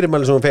bara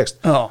fyrirmæli sem hún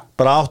fegst.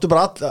 Bara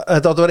þetta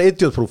áttu að vera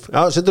idiotproof.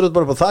 Já, setur þetta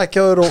bara upp á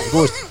þakjaður og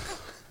þú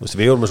veist,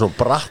 við vorum með svona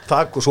bratt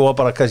þak og svo var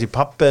bara kannski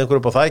pappi eða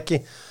einhver upp á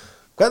þaki.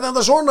 Hvernig er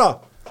þetta svona?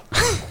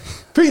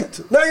 Fínt,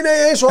 nei,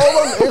 eins og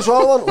áðan og svo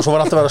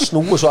var alltaf að vera að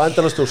snúa svo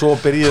endalast og svo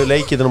byrjuðu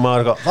leikinn og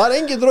maður eitthvað, það er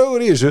engin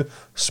draugur í þessu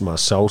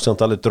maður sá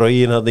samt alveg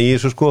draugin þarna í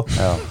þessu sko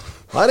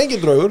það er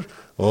engin draugur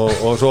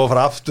og svo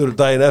fara aftur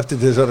daginn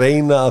eftir til þess að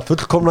reyna að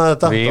fullkomna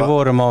þetta. Við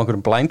vorum á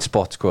einhverjum blind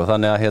spot sko,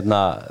 þannig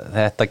að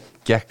þetta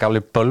gekk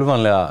alveg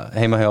bölvanlega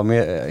heima hjá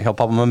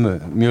pappa og mömmu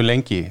mjög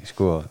lengi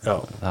sko.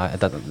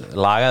 Þetta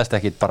lagaðist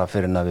ekki bara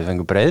fyrir að við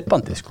fengum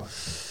breiðbandi sko.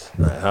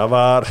 Nei,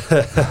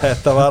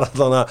 þetta var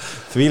alltaf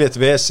þvílegt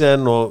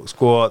vesen og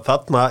sko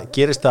þarna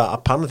gerist það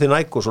að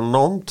Panathinaikos og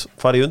Nond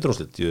fari í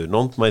undanúrslit.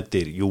 Nond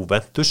mætir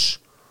Juventus.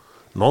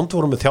 Nond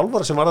voru með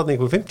þjálfara sem var þarna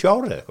einhver 50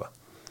 ári eða eitthvað.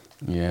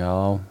 Já,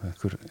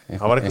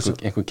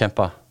 einhver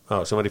kempa. Já,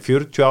 sem var í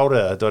 40 ári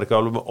eða þetta var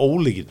eitthvað alveg með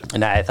ólíkindum.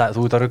 Nei,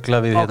 þú ert að rugla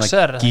við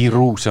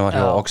Giroud sem var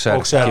hjá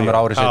Auxerre kemur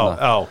árið seinna.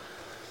 Já,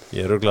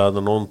 ég ruglaði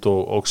þarna Nond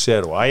og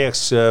Auxerre og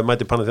Ajax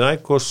mætir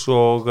Panathinaikos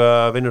og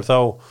vinnur þá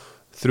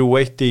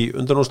 3-1 í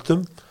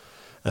undanúrslitum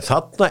en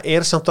þarna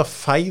er samt að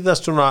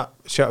fæðast svona,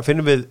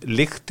 finnum við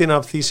lyktin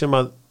af því sem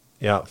að,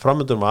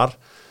 framöndan var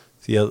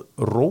því að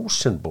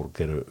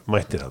Rosenborg eru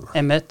mættir hana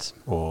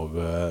og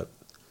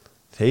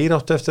þeir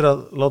áttu eftir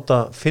að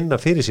láta finna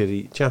fyrir sér í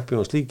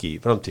Champions League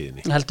í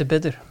framtíðinni. Heldur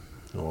betur.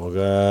 Og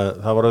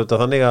það var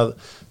auðvitað þannig að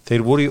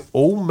þeir voru í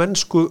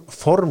ómennsku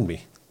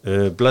formi,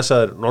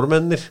 blessaðir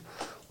normennir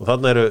og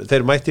þarna eru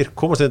þeir mættir,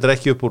 komast þetta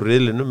ekki upp úr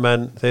riðlinum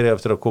en þeir eru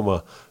eftir að koma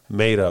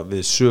meira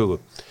við sögu.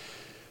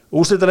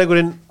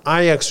 Úrslitaleikurinn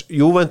Ajax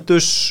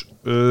Juventus,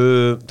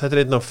 þetta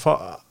er einn af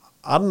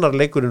annar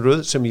leikurinn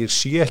röð sem ég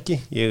sé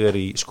ekki, ég er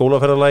í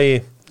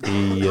skólaferðalagi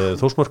í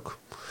Þórsmörk,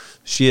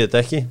 sé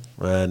þetta ekki,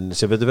 en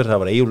sem betur verið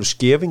það var Eyjólfur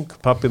Skeving,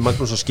 pappi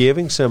Magnúsar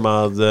Skeving sem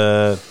að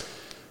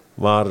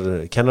var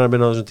kennarinn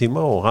minn á þessum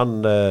tíma og hann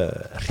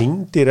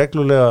hringdi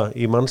reglulega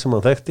í mann sem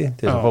hann þekkti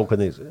til að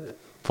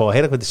fá að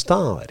heyra hvernig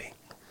staðan væri.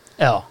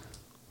 Já.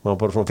 Maður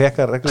bara svona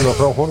fekka reglulega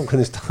frá honum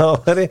hvernig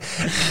staðan væri.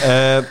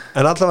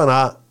 En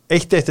allavega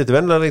 1-1 eftir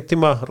venjulega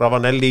tíma,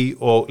 Ravanelli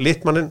og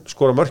Littmannen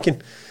skora mörkin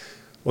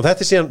og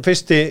þetta er síðan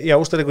fyrsti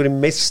úrslitaleikur í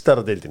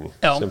meistaradeildinni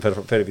sem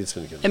fer í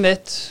vítaspyrnukefni.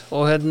 Einmitt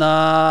og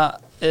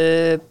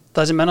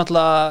það sem er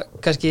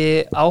náttúrulega kannski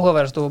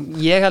áhugaverðast og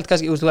ég held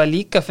kannski, þú veist,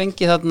 líka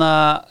fengið þarna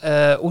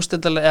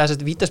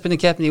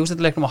vítaspyrnukefni í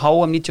úrslitaleiknum á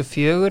HM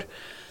 94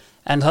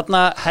 en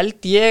þarna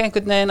held ég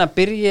einhvern veginn að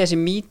byrja þessi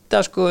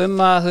mýta sko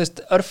að þú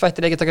veist,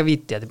 örfættir ekki að taka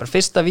víti, þetta er bara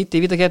fyrsta víti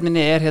í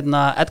vítakeppninni er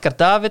Edgar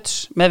Davids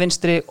með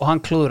vinstri og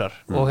hann klúðrar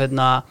og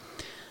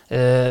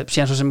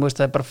síðan svo sem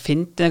veist, það er bara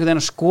fyndið einhvern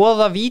veginn að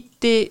skoða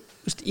víti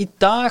veist, í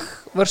dag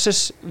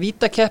versus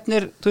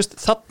vítakeppnir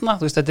þarna,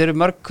 þetta eru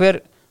mörg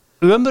hver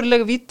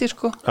ömurlega víti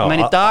sko,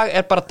 menn í dag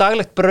er bara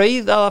daglegt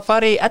brauð að það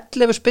fari í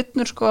 11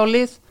 spyrnur sko á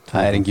lið.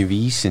 Það er engin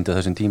vísindi á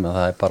þessum tíma,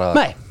 það er bara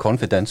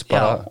confidence bara.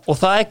 Já, og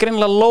það er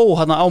greinilega low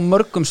á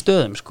mörgum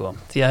stöðum sko,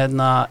 því að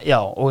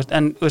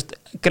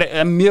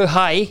en mjög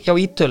high hjá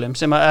Ítölum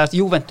sem að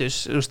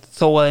Juventus,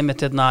 þó að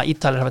einmitt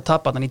Ítalir hafi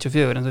tapað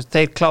 94, en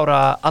þeir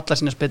klára alla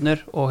sína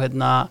spyrnur og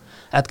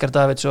Edgar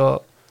Davids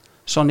og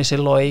Sonny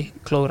Siloy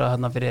klóra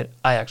fyrir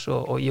Ajax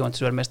og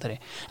Juventus verður meistari.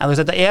 En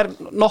þetta er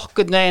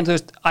nokkurn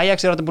veginn,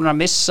 Ajax er búin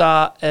að missa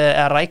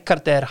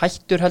Rijkaard er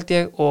hættur held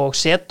ég og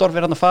Seedorf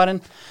er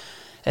farin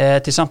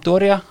til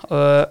Sampdoria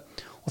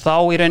og þá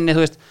í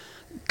rauninni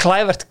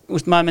Kluivert,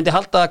 maður myndi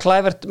halda að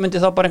Kluivert myndi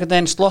þá bara einhvern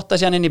veginn slotta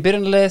sér inn í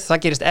byrjunarliðið,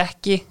 það gerist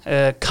ekki.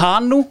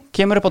 Kanu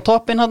kemur upp á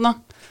toppinn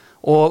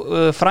og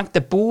Frank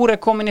de Boer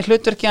komin í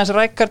hlutverki hans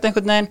Rijkaard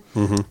einhvern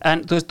veginn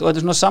en og þetta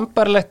er svona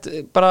sambarlegt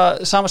bara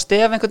sama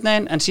stef einhvern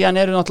veginn en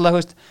síðan eru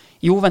náttúrulega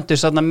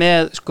Juventus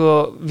með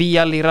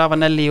Vialli,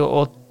 Ravanelli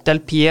og Del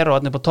Piero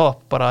upp á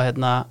topp bara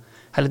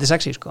helviti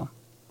sexy sko.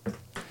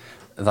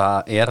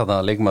 Það er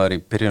leikmaður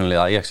í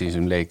byrjunarliði Ajax í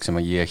þessum leik sem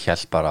að ég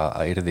held bara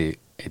að yrði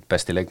eitt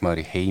besti leikmaður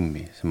í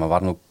heimi sem að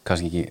var nú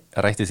kannski ekki,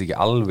 rættist ekki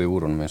alveg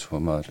úr honum eins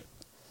og maður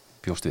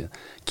bjóst við.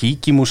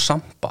 Kiki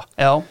Musamba.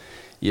 Já.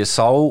 Ég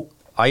sá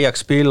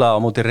Ajax spila á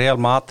móti Real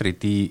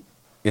Madrid í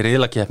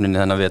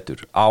riðlakeppninni þennan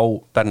vetur á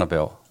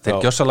Bernabéu.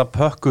 Þeir gjörsamlega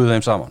pökkuðu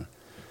þeim saman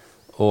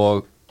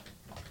og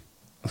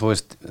þú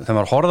veist, þegar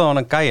maður horfði á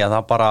hann að gæja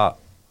það bara,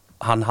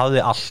 hann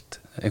hafði allt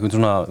einhvern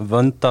svona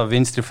vönda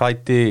vinstri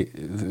fæti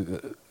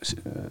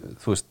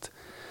þú veist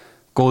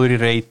góður í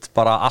reit,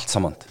 bara allt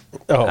saman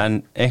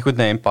en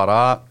einhvern veginn bara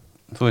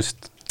þú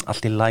veist,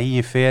 allt í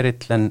lagi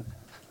ferill en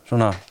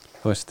svona,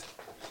 þú veist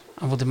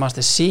hann fór til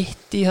Manchester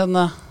City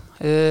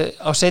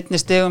á seinni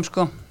stigum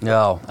sko.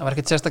 Já, Það var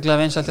ekkert sérstaklega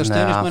vinsælt hjá hann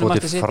stuðningsmönnum fór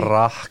Manchester til City.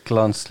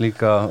 Frakklands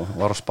líka,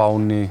 var á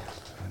Spáni.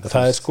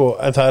 Það er sko,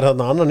 en það er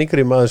þarna annan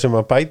yngri maður sem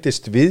að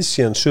bætist við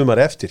síðan sumar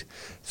eftir.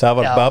 Það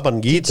var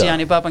Babangida.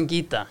 Tiziani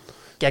Babangida,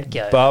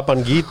 geggjaður.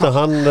 Babangida,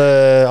 hann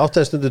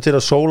áttaði stundu til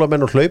að sóla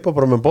menn og hlaupa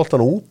bara með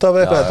boltan út af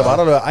eitthvað. Þetta var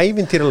alveg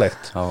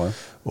ævintýralegt. Já,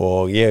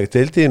 Og ég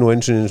deildi nú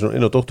eins og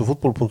inn á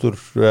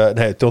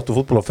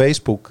Dótturfútból á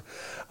Facebook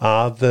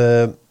að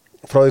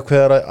frá því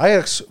hver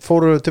Ajax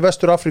fóru til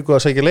Vestur Afríku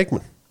að segja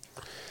leikmenn.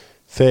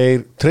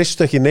 Þeir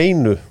treystu ekki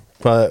neinu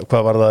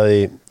hvað var það í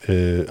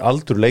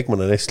aldur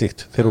leikmann en eitt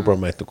slíkt. Þeir eru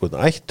bara mætt og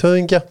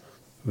ætthöðingja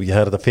og ég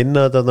hefði að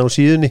finna þetta á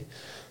síðunni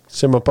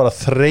sem að bara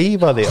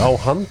þreifaði á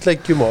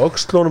handleggjum og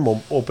öxlunum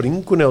og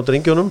bringunni á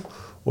drengjónum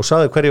og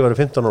sagði hverju væri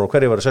 15 ára og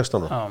hverju væri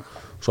 16 ára.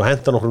 Svo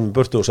henta nokkur með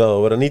burtu og sagði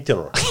að vera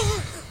 19 ára.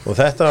 Og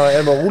þetta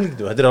er með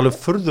ólíktum. Þetta er alveg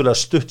furðulega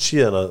stutt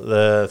síðan að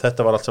þetta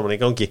var allt saman í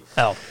gangi.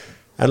 Já.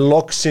 En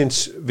loksins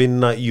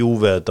vinna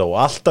Juve þetta og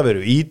alltaf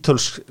eru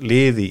ítölsk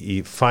liði í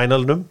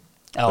finalnum.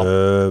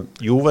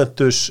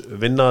 Juventus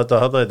vinna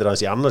þetta þarna, þetta er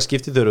aðeins í annars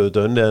skipti, þau eru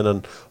auðvitað unnið en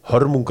hann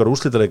hörmungar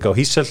úrslitaleika á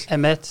Hísel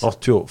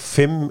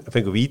 85,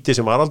 fengu víti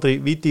sem var aldrei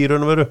víti í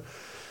raun og veru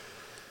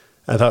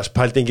en það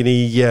pældi enginn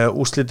í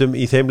úrslitum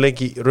í þeim leik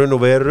í raun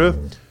og veru.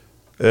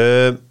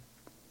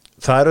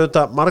 Það eru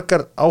auðvitað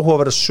margar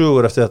áhugaverðar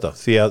sögur eftir þetta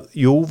því að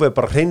Juve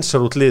bara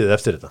hreinsar út liðið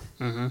eftir þetta.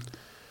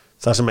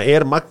 Það sem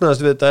er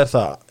magnaðast við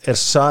þetta er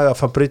saga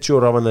Fabrizio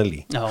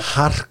Ravanelli,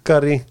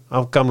 harkari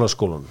af gamla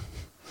skólanum.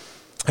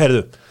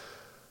 Heyrðu,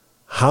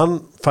 hann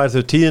fær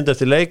þau tíðindi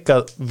eftir leik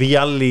að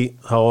Vialli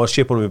þá að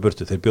skipunum í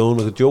burtu. Þeir bjóðum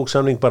eitthvað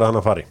djóksamning bara hann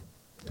að fari.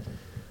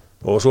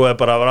 Og svo er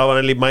bara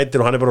Ravanelli mætir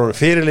og hann er bara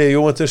fyrirliði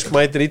Juventus,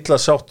 mætir illa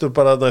sáttur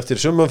bara þarna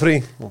eftir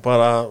sumarfrí og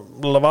bara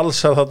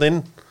valsar þarna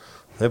inn.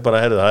 Þeir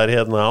bara, heyrðu, það er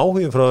hérna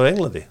áhugi frá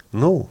Englandi.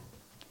 Nú,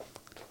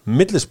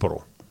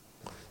 Middlesbrough,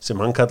 sem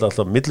hann kalla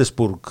alltaf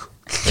Middlesburg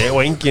og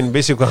enginn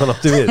vissi hvað hann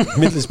átti við.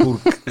 Middlesburg.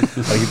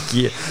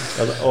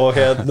 Og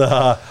hérna,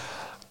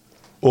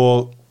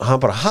 og hann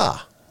bara, ha?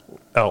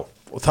 Já,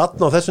 og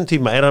þarna á þessum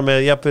tíma er hann með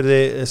jafnverði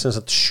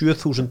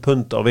 7.000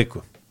 pund á viku.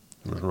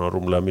 Svona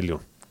rúmlega 1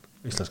 milljón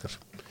íslenskar.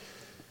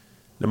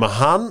 Nema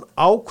hann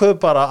ákveður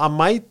bara að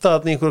mæta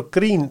þarna einhver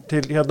grín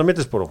til hérna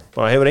Middlesbrough.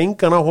 Bara hefur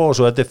engan áhuga og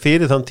þetta er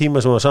fyrir þann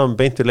tíma sem var saman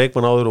beint við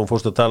leikmann áður og hún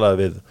fórst að tala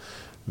við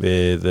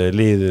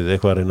liðið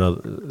eitthvað að reyna að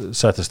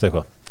sættast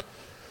eitthvað.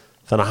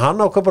 Þannig að hann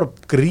ákveður bara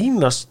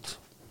grínast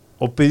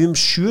og byggjum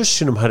 7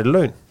 sinnum hærri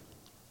laun.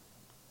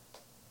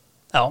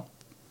 Já.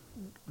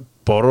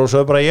 Borro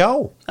sagði bara já.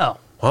 Og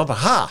hann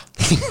bara, ha?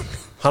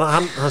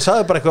 hann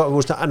sagði bara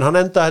eitthvað, en hann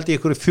enda held í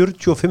ykkur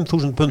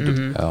 45.000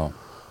 pundum.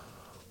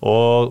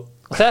 Og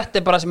þetta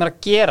er bara sem er að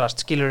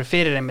gerast, skilur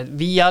fyrir einmitt.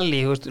 Vialli,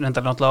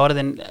 reyndar náttúrulega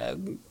orðin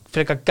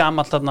frekar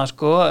gamall þarna,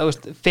 sko,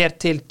 fer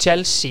til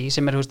Chelsea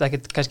sem er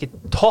ekkert kannski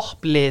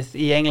topplið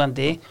í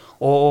Englandi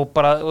og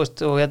bara, og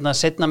hérna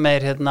setna meir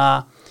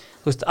hérna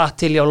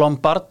Attilio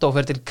Lombardo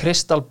fyrir til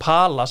Crystal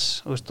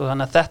Palace, og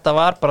þannig að þetta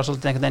var bara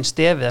svolítið einhvern veginn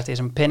stefið eftir því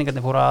sem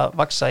peningarnir fóru að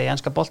vaksa í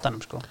enska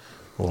boltanum, sko.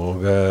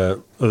 Og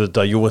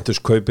auðvitað Juventus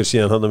kaupir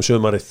síðan þannig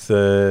sumarið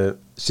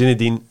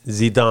Zinedine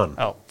Zidane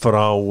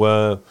frá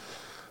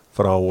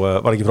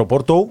var ekki frá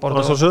Bordeaux?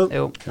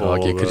 Jú. Og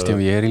ekki Christian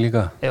Vieri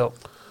líka. Jú.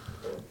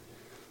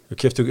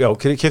 Keftu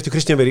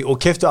Christian Vieri og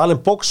keftu Alen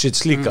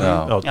Boksic líka.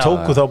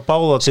 Tóku þá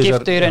báða til þessar.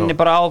 Skiptu í rauninni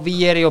bara á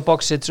Vieri og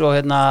Boksic og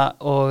hérna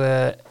og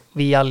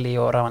Vialli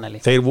og Ravanelli.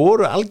 Þeir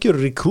voru algjör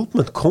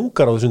recruitment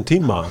kongar á þessum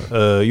tíma,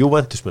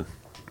 Juventusmenn.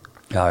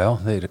 Já,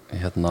 þeir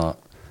hérna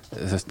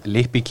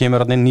Lippi kemur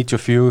hann inn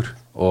 94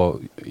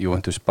 og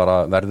Juventus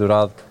bara verður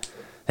að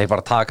þeir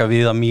bara taka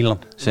við að Milan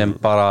sem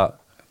bara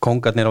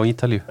kongarnir á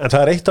Ítalíu. En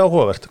það er eitt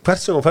áhugavert,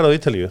 hvert sem hún ferði á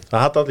Ítalíu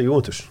það hatt allir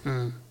Juventus.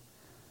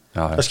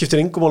 Það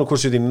skiptir engum máli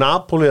hvort sér í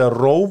Napoli eða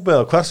Róm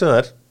eða hver sem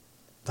það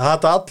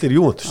hatt allir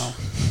Juventus.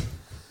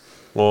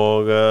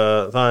 Og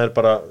það er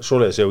bara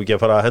svoleiðis, ef við ekki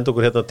að fara að henda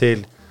okkur hérna til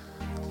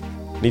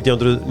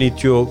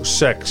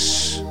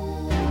 1996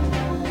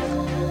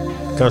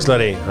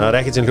 kanslari, það er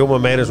ekkert sem hljóma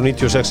meira eins og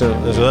 96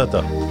 eins og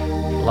þetta.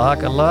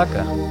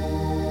 Laga.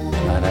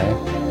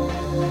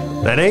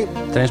 Nei.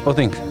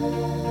 Trainspotting.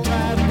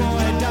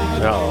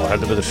 Já,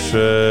 heldur betur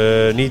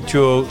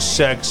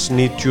 96,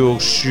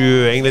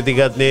 97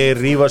 englendingarnir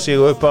rífa sig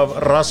upp af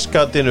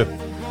raskatinu.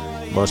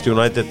 Manchester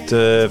United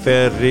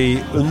fer í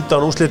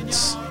undan úrslit.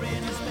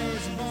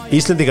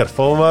 Íslendingar,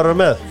 fáum við að vera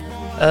með?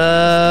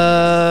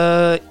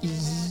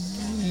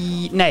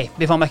 Nei,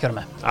 við fáum ekki að vera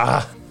með.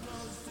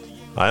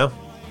 Aja,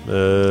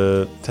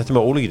 þetta er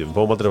með ólíkindum,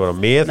 fáum aldrei að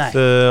vera með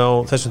á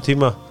þessum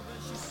tíma.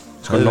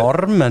 Sko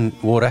normenn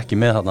voru ekki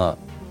með þarna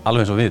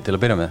alveg eins og við til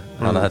að byrja með.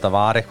 Þannig að þetta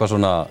var eitthvað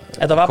svona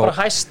þetta var bara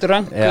hæst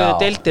röngu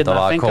deildirnar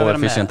að fengi að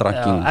vera með.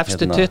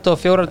 Efstu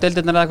 24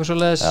 deildirnar eða eitthvað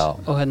svoleiðis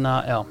og hérna,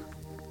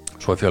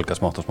 svo er fjölgað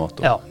smátt og smátt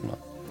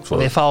og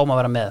við fáum að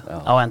vera með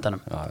á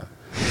endanum.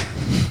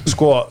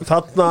 Sko,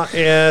 þarna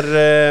er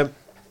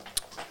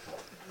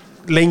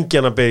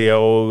lengjan að byrja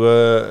og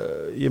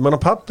ég man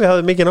að pappi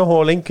hafði mikið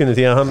áhuga á lengjunni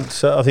því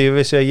að því ég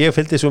vissi að ég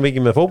fylgdi svo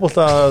mikið með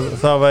fótbolta að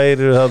það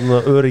væri þarna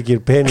öryggir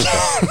peningar.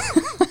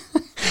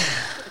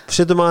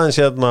 Settum aðeins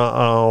hérna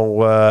á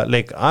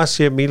leik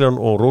AC Milan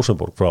og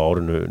Rosenborg frá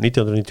árinu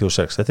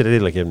 1996. Þetta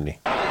riðlakeppni.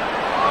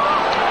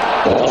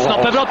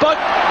 Snappe bratt bak.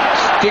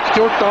 Stygt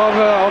gjort av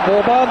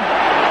Boban,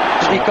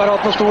 som ikke har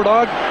hatt noen stor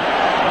dag.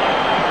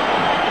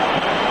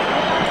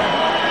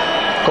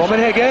 Kommer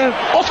Hegge.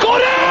 Og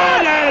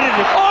skårer!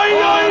 Oi,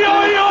 oi,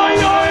 oi, oi,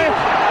 oi!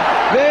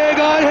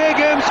 Vegard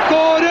Heggem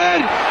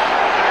skårer!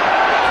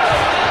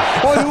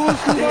 Og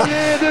Rosenborg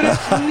leder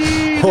et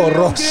nydelig Og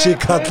Rossi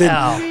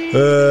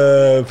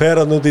kallinn fer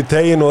hann út í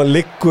tegin og hann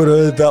liggur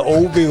auðvitað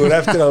óvígur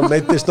eftir að hann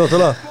meiddist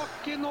náttúrulega.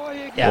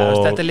 Já,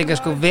 þetta líka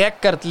sko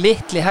Vegard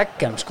litli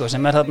Heggem sko,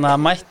 sem þarna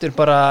mættur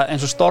bara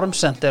eins og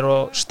stormcenter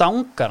og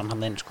stangar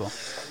hann inn sko.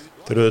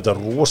 Þeir eru þetta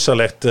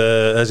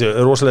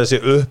rosalega þessi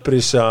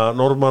upprisa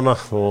normanna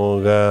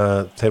og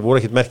þeir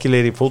voru ekkert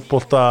merkilegir í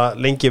fótbolta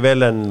lengi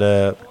vel en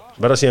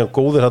verða síðan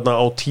góðir hérna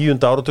á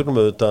 10. áratugnum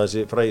auðvitað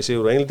þessi frægi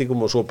sigur á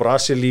Englendingum og svo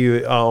Brasilíu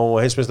á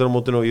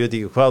heimsmeistaramótinu og ég veit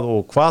ekki hvað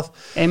og hvað.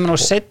 Einmann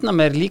og setna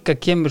meir líka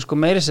kemur sko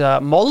meiri þess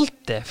að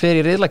Molde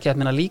fyrir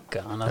riðlakeppnina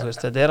líka, þannig að þú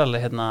veist, þetta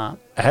alveg hérna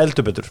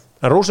heldur betur.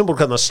 En Rosenborg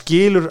hérna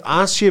skilur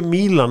AC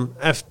Milan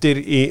eftir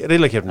í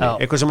riðlakeppninni,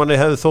 eitthvað sem hann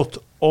hefði þótt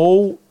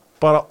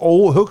bara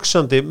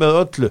óhugsandi með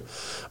öllu.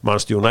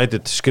 Manchester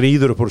United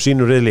skríður upp úr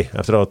sínu riðli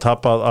eftir að hafa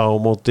tapað á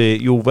móti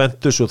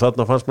Juventus og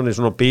þarna fannst manni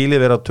svona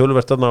bíli vera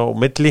töluvert þarna á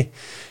milli.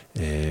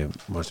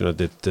 Manchester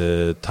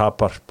United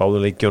tapar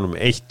báðum leikjunum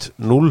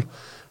 1-0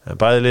 en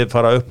bæði lið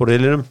fara upp úr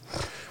riðlinum.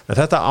 En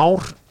þetta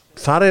ár,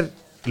 þar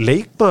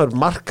leikmaður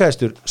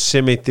markaðistur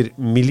sem heitir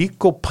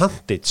Miliko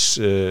Pantic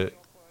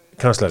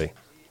kanslari.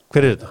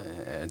 Hver þetta?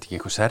 Þetta ekki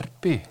einhver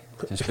serbi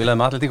sem spilaði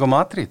með Atletico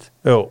Madrid.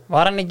 Jó.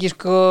 Var hann ekki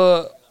sko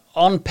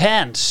on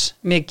pants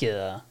mikið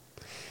það?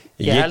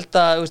 Ég held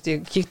að, veist,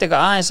 ég kíkti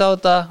eitthvað aðeins á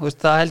þetta, veist,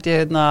 það held ég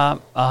hérna,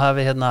 að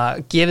hafi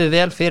gefið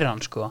vel fyrir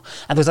hann sko.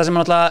 En þú veist, það sem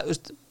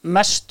náttúrulega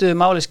mestu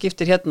máli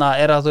skiptir hérna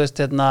er að þú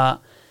veist hérna,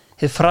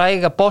 hið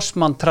fræga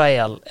Bosman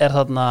trial er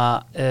þarna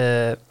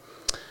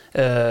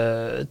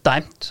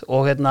dæmt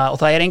og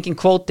það er engin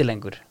kvóti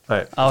lengur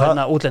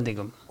á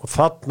útlendingum. Og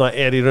þarna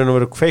er í raun og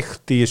veru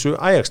kveikt í þessu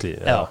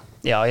Ajax-liði.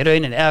 Já, í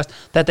rauninni.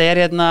 Þetta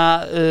er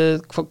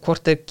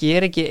hvort þeir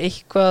ger ekki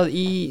eitthvað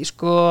í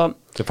sko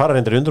þeir fara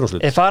reyndar í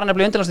undanúrslit. Þeir fara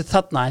nefnilega í undanúrslit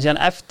þarna, en síðan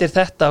eftir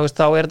þetta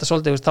þá er þetta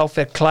svolítið, þá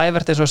fer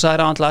Kluivert eins og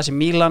sagði á AC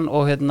Milan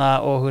og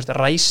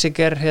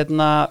Reisiger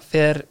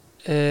fer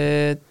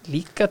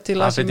líka til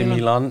AC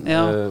Milan.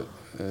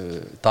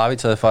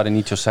 Davids hefði farið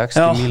 96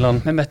 til Milan.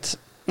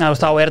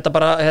 Þá er þetta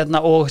bara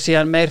og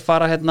síðan meir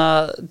fara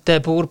De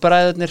Boer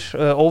bræðurnir,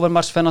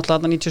 Overmars fer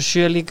náttúrulega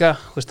 97 líka,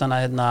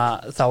 þannig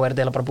að þá er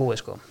þetta bara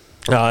búið sko.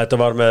 Já, þetta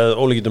var með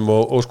ólíkindum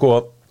og sko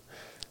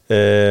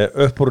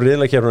upp úr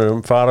riðlakeppninum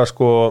fara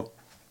sko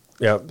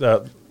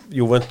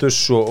Juventus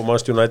og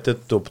Manchester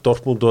United og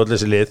Dortmund og allir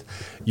þessi lið.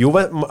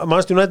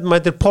 Manchester United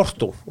mætir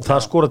Porto og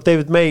það skora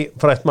David May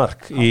frætt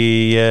mark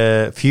í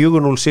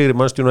 4-0 sigri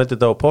Manchester United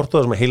á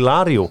Porto sem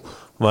Hilario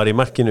var í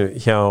markinu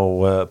hjá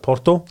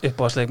Porto.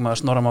 Uppáhaldsleikmaður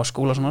Snorra Már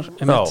Skúlasonar.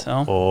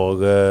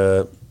 Og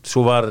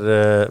svo var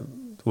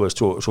þú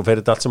veist, svo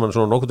fer þetta allt saman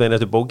svona nokkuð daginn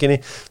eftir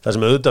bókinni. Það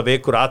sem auðvitað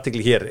vekur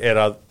athygli hér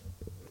er að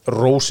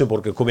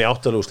Rosenborg er komið í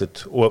 8.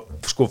 úrslit og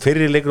sko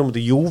fyrir leikunum út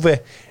í Juve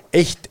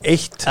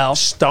 1-1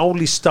 stál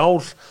í stál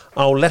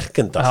á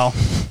Lerkendal.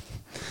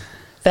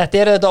 Þetta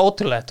er þetta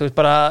ótrúlegt,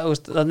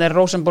 þannig er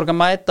Rosenborg að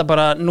mæta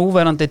bara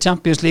núverandi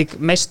Champions League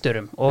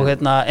meisturum og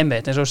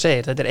einmitt eins og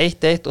segir, þetta er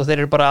 1-1 og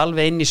þeir eru bara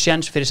alveg inn í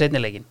sjens fyrir seinni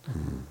leikinn.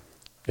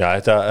 Já,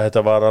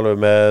 þetta var alveg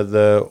með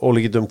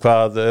ólíkindum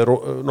hvað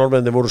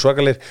norðmennir voru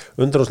svakalir.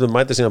 Undanúrslitum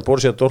mæta síðan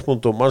Borussia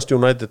Dortmund og Manchester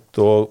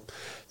United og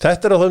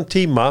þetta er á þeim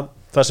tíma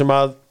þar sem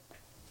að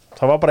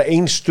það var bara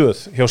ein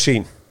stöð hjá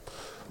sín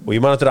og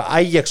ég man eftir að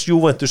Ajax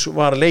Juventus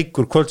var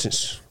leikur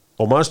kvöldsins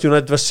og Manchester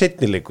United var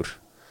seinni leikur.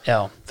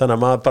 Já. Þannig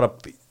að maður bara,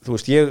 þú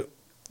veist, ég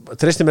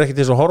treysti mér ekki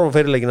til þess að horfa á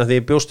fyrirleikina því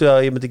ég bjóstu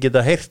að ég myndi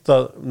geta heyrt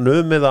að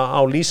numiða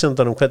á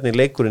lýsandanum hvernig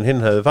leikurinn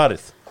hinn hefði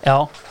farið. Já.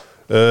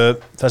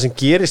 Það sem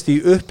gerist í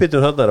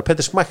uppbytun þarna er að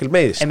Petter Schmeichel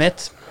meiðist.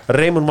 Einmitt.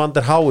 Raymond van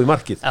der Hau í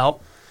markið. Já.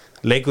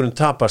 Leikurinn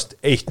tapast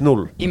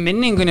 1-0. Í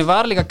minningunni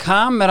var líka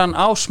kameran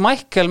á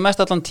Schmeichel mest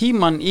allan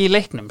tíman í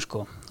leiknum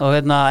sko. Og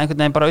einhvern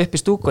veginn bara upp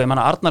í stúku. Ég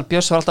manna Arnar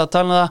Björns var alltaf að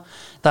tala um það.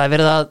 Það er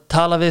verið að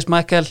tala við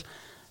Schmeichel.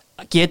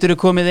 Getur þú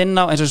komið inn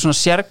á eins og svona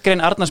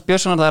sérgrein Arnars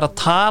Björnssonar, það er að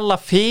tala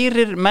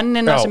fyrir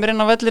mennina sem er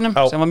inn á vellinum,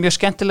 sem var mjög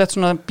skemmtilegt,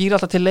 svona býr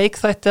alltaf til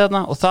leikþætti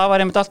þarna og það var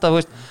einmitt alltaf, þú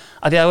veist,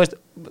 að því að þú veist,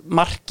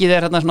 markið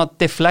er hérna svona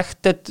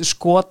deflected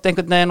skot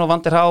einhvern veginn og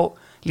Van der Hau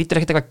lítur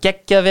ekkert eitthvað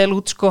geggjað vel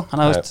út sko,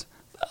 þannig að þú veist,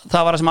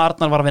 það var það sem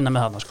Arnar var að vinna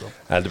með þarna sko.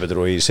 Heldur betur,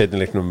 og í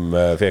seinnileiknum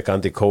fekk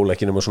Andy Cole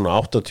ekki nema svona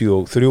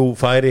 83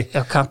 færi.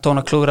 Já,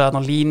 Cantona klúraði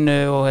þarna á línu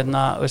og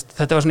veist,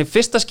 þetta var svona í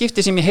fyrsta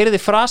skipti sem ég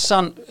heyrði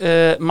frasan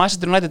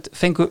Manchester United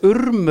fengu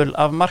urmul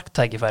af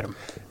marktækifærum.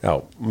 Já,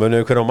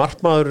 munið hver á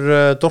markmaður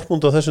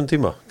Dortmund á þessum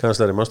tíma,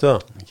 kanslari, manstu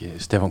það? Ekki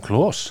Stefán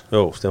Klós?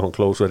 Jó, Stefán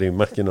Klós var í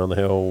markinu hann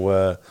hjá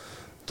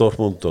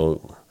Dortmund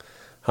og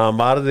hann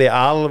varði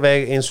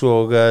alveg eins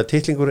og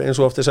titlingur eins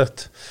og ofta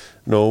sagt.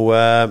 Nú,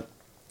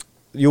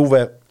 Juve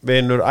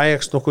vinur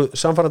Ajax nokkuð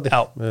samfærandi,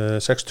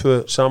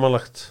 6-2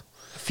 samanlagt.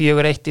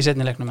 4-1 í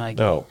seinnileiknum eða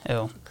ekki.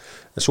 Já.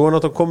 En svo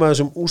náttúrulega komið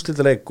þessum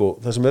úrslitaleik og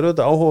það sem er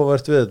auðvitað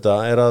áhugavert við þetta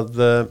er að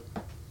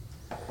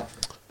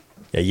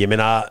ég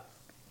meina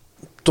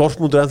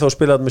Dortmund er ennþá að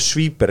spila með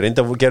svíper,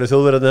 reynda gerðu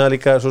Þjóðverðarnir það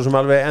líka svo sem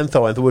alveg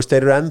ennþá, en þú veist,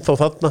 þeir eru ennþá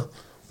þarna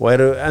og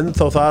eru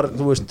ennþá þar,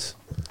 þú veist,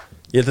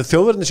 ég held að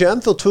Þjóðverðarnir séu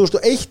ennþá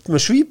 2001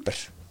 með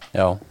svíper.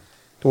 Já.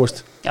 Þú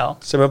veist, Já.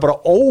 sem er bara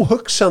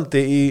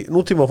óhugsandi í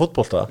nútíma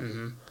fótbolta.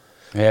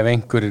 Ef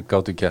einhverjir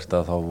gátu gert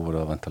það þá voru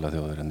það vantalega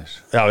Þjóðverðarnir.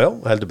 Já,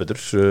 heldur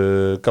betur,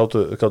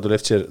 gátu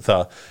leyft sér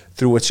það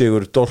 3-1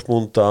 sigur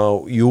Dortmund á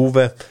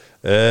Juve.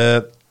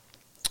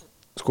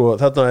 Sko,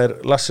 þarna er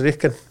Lars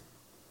Ricken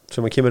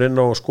sem kemur inn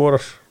á og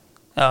skorar.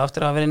 Já,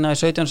 eftir að vera inn á í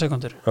 17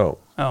 sekundur.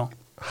 Já.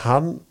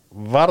 Hann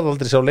varð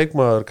aldrei sá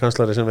leikmaður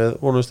kanslari sem við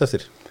vonumst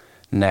eftir.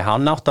 Nei,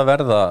 hann átt að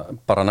verða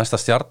bara næsta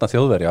stjarna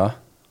Þjóðverja,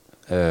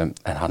 en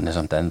hann er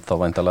samt ennþá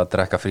væntanlega að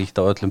drekka frítt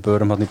á öllum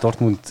börum hann í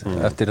Dortmund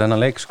eftir þennan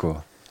leik, sko,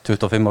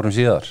 25 árum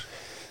síðar.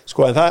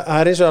 Sko, en það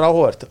er eins og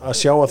áhugavert að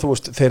sjá að þú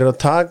veist, þeir eru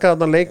að taka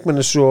þarna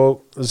leikmenni svo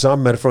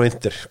Zammer frá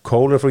Inter,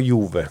 Kohler frá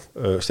Juve,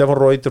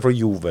 Stefán Reuter frá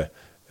Juve,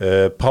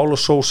 Paulo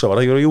Sousa var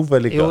það ekki á Juve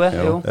líka.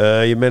 Jú.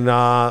 Ég meina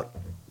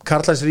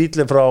Karl-Heinz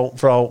Riedle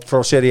frá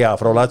Serie A,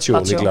 frá Lazio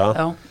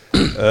líklega.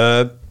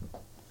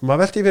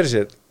 Maður velti fyrir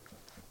sér,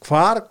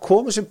 hvar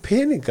komu sem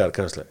peningar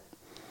kannski?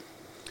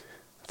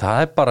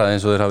 Það er bara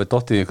eins og þeir hafi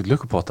dottið í einhvern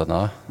lukkupott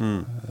þarna.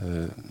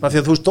 Því að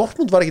þú veist,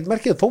 Dortmund var ekkit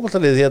merkið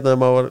fótboltaliðið hérna þegar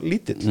maður var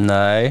lítill.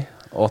 Nei,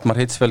 Ottmar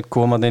Hitzfeld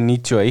kom að þeim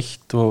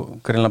 91 og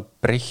greinlega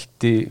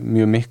breytti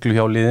mjög miklu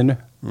hjá liðinu.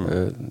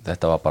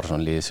 Þetta var bara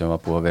svona lið sem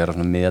var búið að vera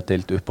svona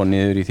meðdeild upp og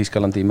niður í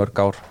Þýskalandi í mörg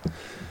ár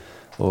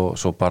og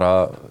svo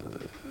bara,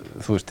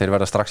 þú veist, þeir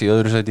verða strax í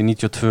öðru sæti í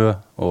 92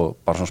 og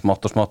bara svona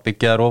smátt og smátt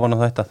byggjaðar ofan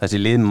á þetta.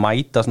 Þessi lið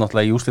mætast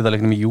náttúrulega í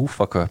úrslitaleiknum í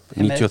UEFA Cup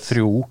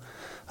 93,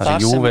 þar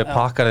sem Juve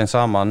pakkar þeim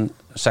saman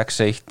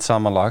 6-1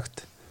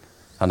 samanlagt.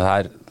 Þannig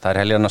að það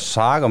er heljarn að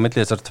saga á milli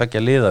þessar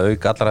tveggja liða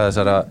auk allra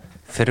þessara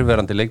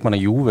fyrrverandi leikmanna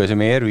Juve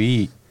sem eru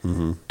í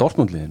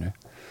Dortmund-liðinu.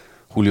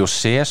 Julio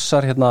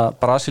César, hérna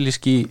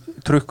brasilíski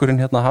trukkurinn,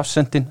 hérna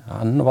hafsendin,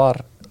 hann var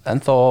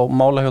ennþá á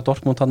mála hjá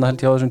Dortmund hann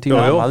held ég á þessum tíma.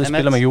 Hann hafði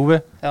spilað með Juve,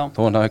 þó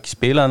hann hafði ekki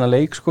spilað þennan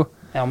leik, sko.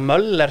 Já,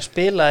 Möller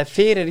spilaði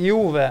fyrir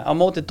Juve á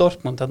móti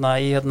Dortmund þarna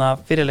í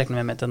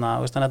fyrirleiknum með þarna,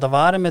 þannig að þetta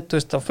var einmitt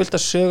á fullt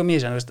af sögum í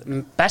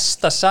þessu.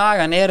 Besta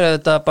sagan er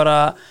þetta bara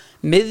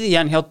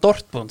miðjan hjá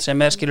Dortmund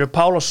sem skilur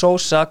Paulo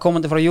Sousa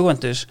komandi frá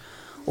Juventus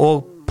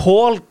og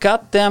Paul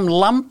Goddamn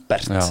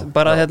Lambert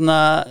bara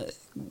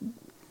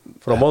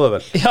frá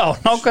Móðavel. Já,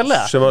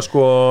 nákvæmlega. Sem að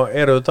sko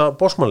eru þetta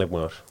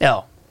bossmannleikmaður. Já,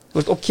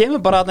 og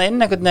kemur bara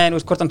inn einhvern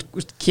veginn, hvort hann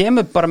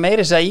kemur bara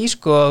meiri þess að í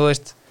sko,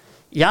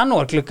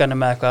 janúarglugganum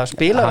með eitthvað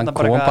spila hann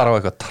kom bara á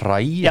eitthvað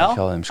træi hjá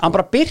þeim sko. Hann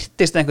bara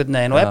byrtist einhvern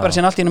veginn og er bara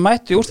síðan allt í hennu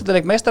mættu í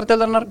úrslitaleik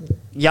meistaradeildarinnar,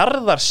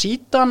 jarðar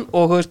sítan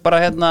og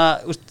bara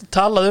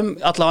talað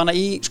allavega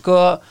í sko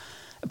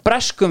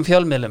breskum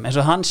fjölmiðlum eins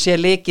og hann sé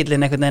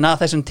lykillinn einhvern veginn að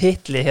þessum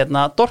titli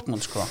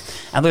Dortmund sko.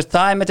 En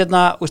það er með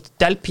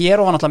Del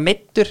Piero var náttúrulega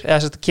meiddur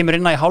eða kemur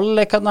inn á í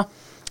hálfleik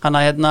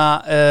þannig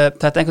að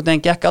þetta einhvern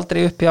veginn gekk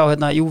aldrei upp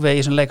hjá Juve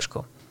í þessum leik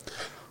sko.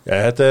 Já,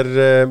 þetta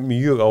er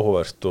mjög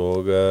áhugavert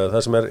og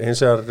það sem er hins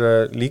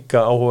vegar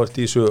líka áhugavert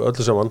í þessu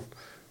öllu saman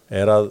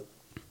er að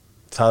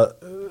það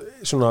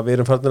svona við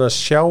erum farin að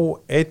sjá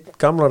einn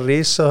gamla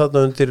risa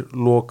þarna undir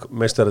lok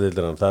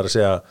meistaradeildarinnar, það er að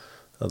segja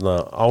þarna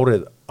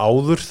árið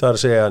áður, það er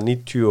að segja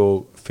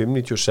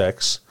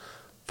 95-96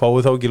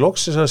 fáið þá ekki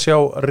loksins að sjá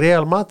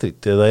Real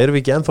Madrid eða erum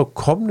við ekki ennþá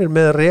komnir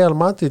með Real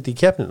Madrid í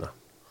keppnina?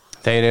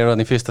 Þeir eru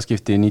þarna í fyrsta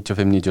skipti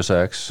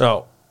 95-96. Já.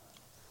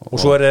 Og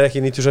svo er það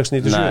ekki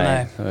 96-97?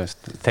 Nei, þú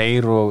veist,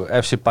 þeir og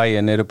FC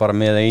Bayern eru bara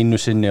með einu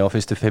sinni á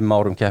fyrstu 5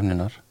 árum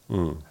keppninar.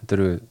 Þetta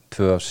eru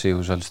 2 af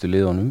sigursælustu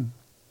liðunum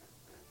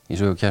í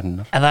sögu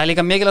keppninar. En það er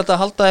líka mikilvægt að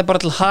halda þið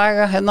bara til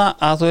haga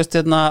að þú veist,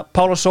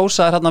 Paulo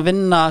Sousa er að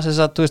vinna,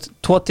 þú veist,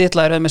 2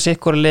 titla eru með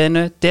sikkur í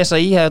liðinu.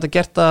 DSI hefur þetta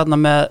gert það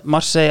með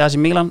Marseille, AC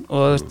Milan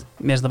og veist,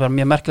 mér finnst það bara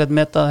mjög merkilegt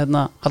með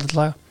þetta halda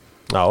til haga.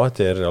 Já,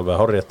 þetta er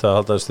alveg hárrétt að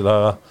halda þess til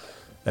haga.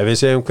 Ef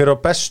við segjum hver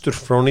var bestur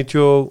frá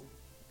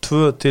 92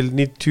 til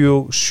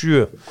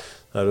 97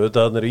 það eru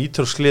auðvitað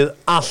ítalslið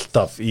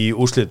alltaf í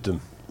úrslitum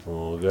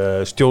og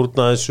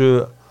stjórna þessu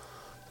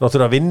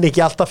náttúrulega vinna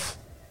ekki alltaf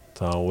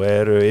þá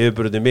eru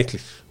yfirburðir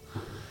miklir.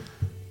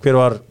 Hver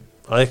var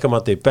að ykkar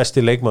mati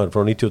besti leikmaður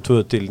frá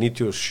 92 til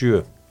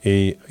 97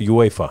 í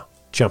UEFA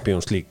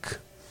Champions League?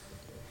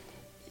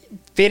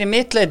 Fyrir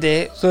mitt leiti,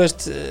 þú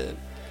veist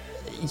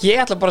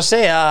Ég ætla bara að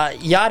segja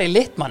að Jari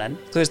Litmanen,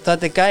 þú veist,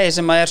 þetta gæi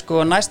sem er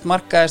sko næst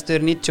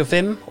markaðistur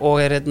 95 og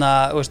hérna,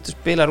 þú veist,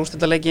 spilar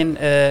úrslitaleikin,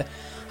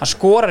 hann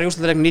skorar í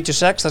úrslitaleikin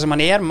 96 þar sem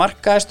hann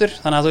markaðistur,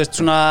 þannig að þú veist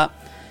svona,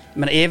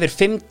 ég meina yfir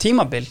 5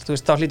 tímabil, þú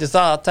veist, þá hlýtur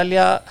það að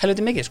telja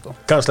helviti mikið sko.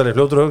 Kanslari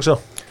fljótur að hugsa.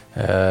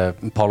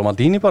 Paolo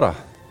Maldini bara.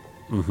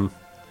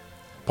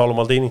 Paolo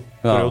Maldini,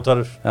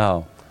 fljótarur.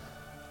 Já.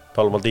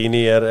 Paolo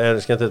Maldini er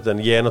skemmtilegt en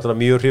ég náttúrulega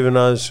mjög hrifinn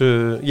að þessu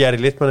Jari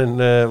Litmanen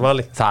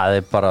vali. Það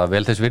bara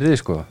vel þess virði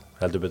sko.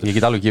 Heldur betur. Ég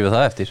get alveg gefið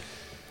það eftir.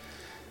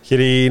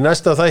 Hér í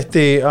næsta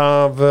þætti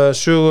af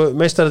sögu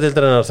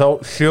meistaradeildarinnar þá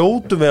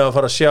hljótum við að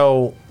fara að sjá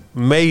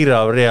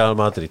meira af Real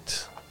Madrid.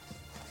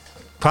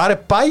 Hvar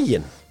er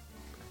Bayern?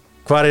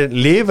 Hvar er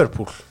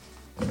Liverpool?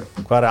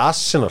 Hvar er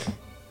Arsenal?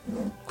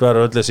 Hvar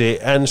er öll þessi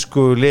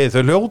ensku lið?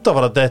 Þau hljóta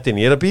að fara að detta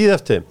inn, ég er að bíða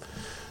eftir þeim.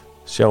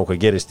 Sjáum hvað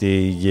gerist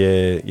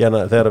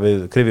þegar við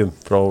krifjum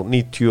frá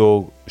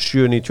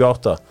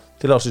 97-98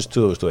 til ásins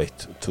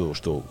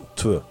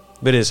 2001-2002.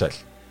 Verið sæl.